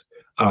those.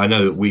 And I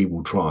know that we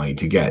will try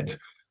to get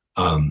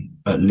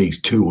at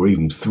least 2 or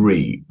even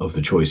 3 of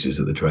the choices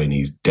that the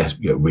trainees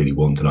really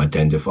want and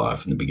identify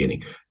from the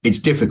beginning. It's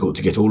difficult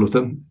to get all of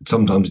them.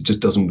 Sometimes it just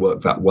doesn't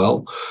work that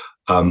well,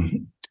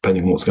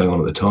 depending on what's going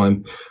on at the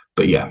time.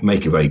 But yeah,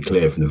 make it very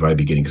clear from the very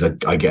beginning, because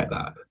I get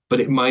that.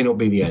 But it may not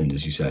be the end,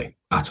 as you say,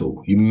 at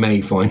all. You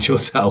may find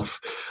yourself,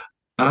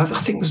 and I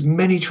think there's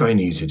many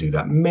trainees who do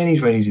that, many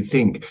trainees who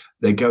think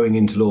they're going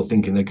into law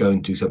thinking they're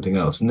going to do something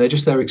else, and they're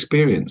just, their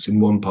experience in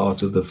one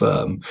part of the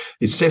firm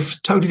is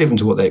totally different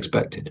to what they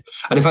expected.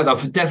 And in fact,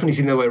 I've definitely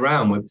seen the way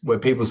around where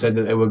people said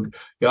that they were,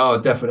 oh,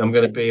 definitely, I'm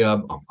going to be,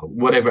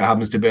 whatever it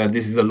happens to be,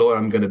 this is the lawyer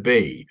I'm going to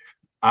be.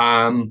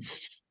 And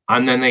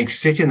then they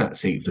sit in that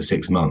seat for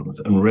 6 months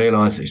and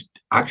realise it's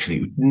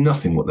actually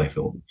nothing what they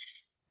thought.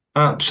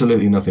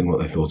 Absolutely nothing what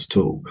they thought at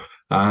all.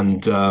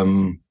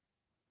 And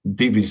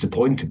deeply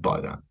disappointed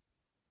by that.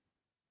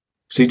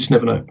 So you just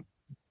never know.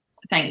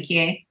 Thank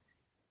you.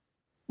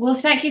 Well,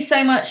 thank you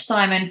so much,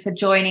 Simon, for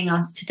joining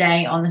us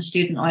today on the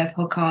Student Lawyer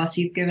Podcast.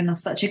 You've given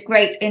us such a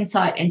great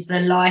insight into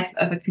the life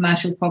of a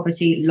commercial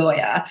property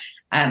lawyer,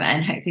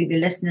 and hopefully the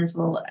listeners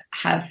will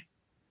have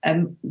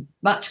a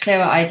much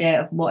clearer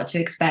idea of what to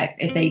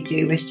expect if they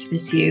do wish to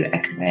pursue a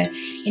career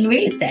in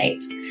real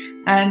estate.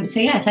 So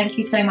yeah, thank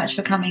you so much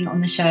for coming on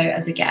the show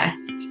as a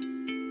guest.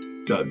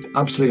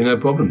 Absolutely no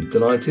problem.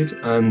 Delighted,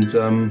 and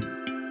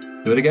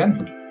do it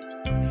again.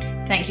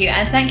 Thank you.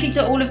 And thank you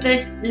to all of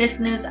the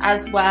listeners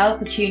as well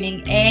for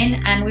tuning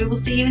in, and we will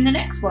see you in the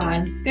next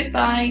one.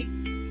 Goodbye.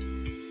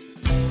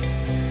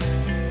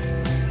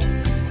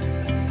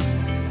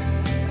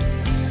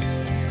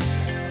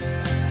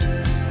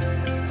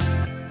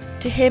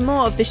 To hear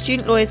more of the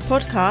Student Lawyers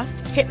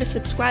Podcast, hit the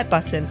subscribe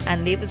button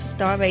and leave us a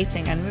star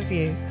rating and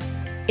review.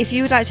 If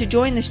you would like to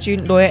join the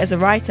Student Lawyer as a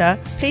writer,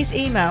 please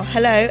email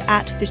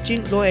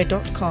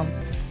hello@thestudentlawyer.com.